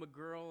I'm a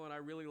girl and I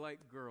really like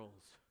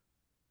girls.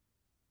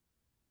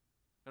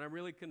 And I'm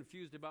really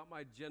confused about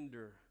my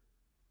gender.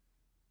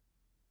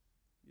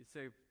 You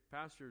say,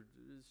 Pastor,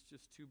 it's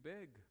just too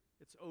big.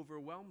 It's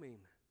overwhelming.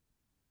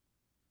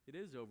 It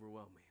is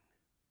overwhelming.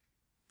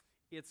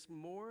 It's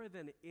more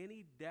than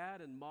any dad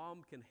and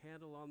mom can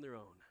handle on their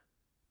own.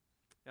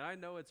 And I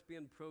know it's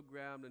being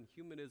programmed and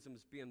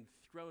humanism's being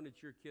thrown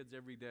at your kids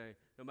every day,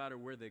 no matter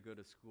where they go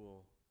to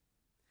school.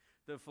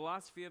 The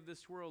philosophy of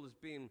this world is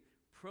being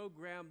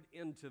programmed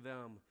into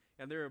them.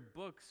 And there are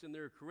books and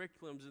there are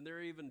curriculums and there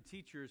are even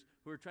teachers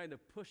who are trying to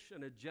push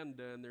an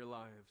agenda in their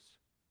lives.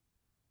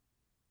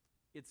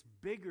 It's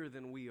bigger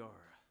than we are.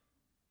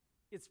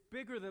 It's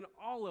bigger than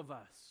all of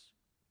us.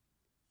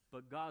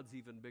 But God's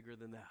even bigger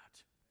than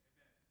that.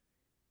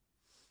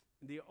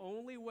 And the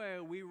only way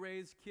we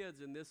raise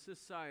kids in this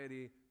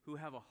society who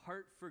have a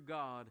heart for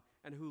God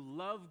and who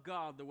love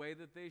God the way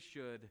that they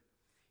should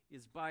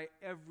is by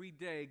every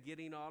day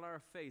getting on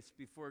our face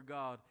before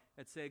God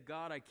and say,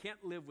 God, I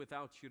can't live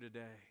without you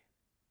today.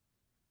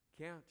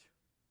 Can't.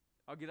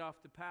 I'll get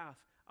off the path.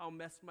 I'll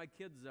mess my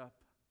kids up.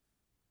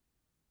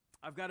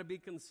 I've got to be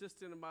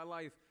consistent in my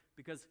life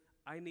because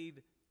I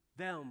need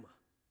them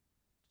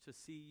to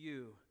see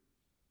you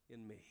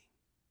in me.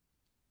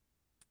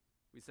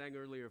 We sang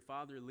earlier,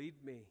 Father,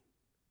 lead me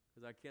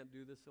because I can't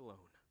do this alone.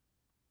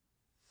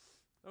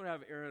 I'm going to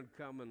have Aaron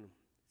come and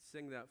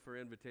sing that for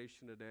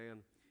invitation today.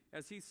 And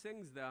as he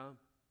sings that,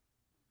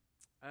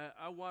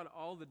 I want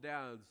all the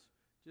dads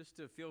just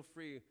to feel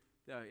free,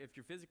 if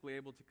you're physically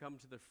able, to come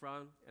to the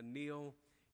front and kneel.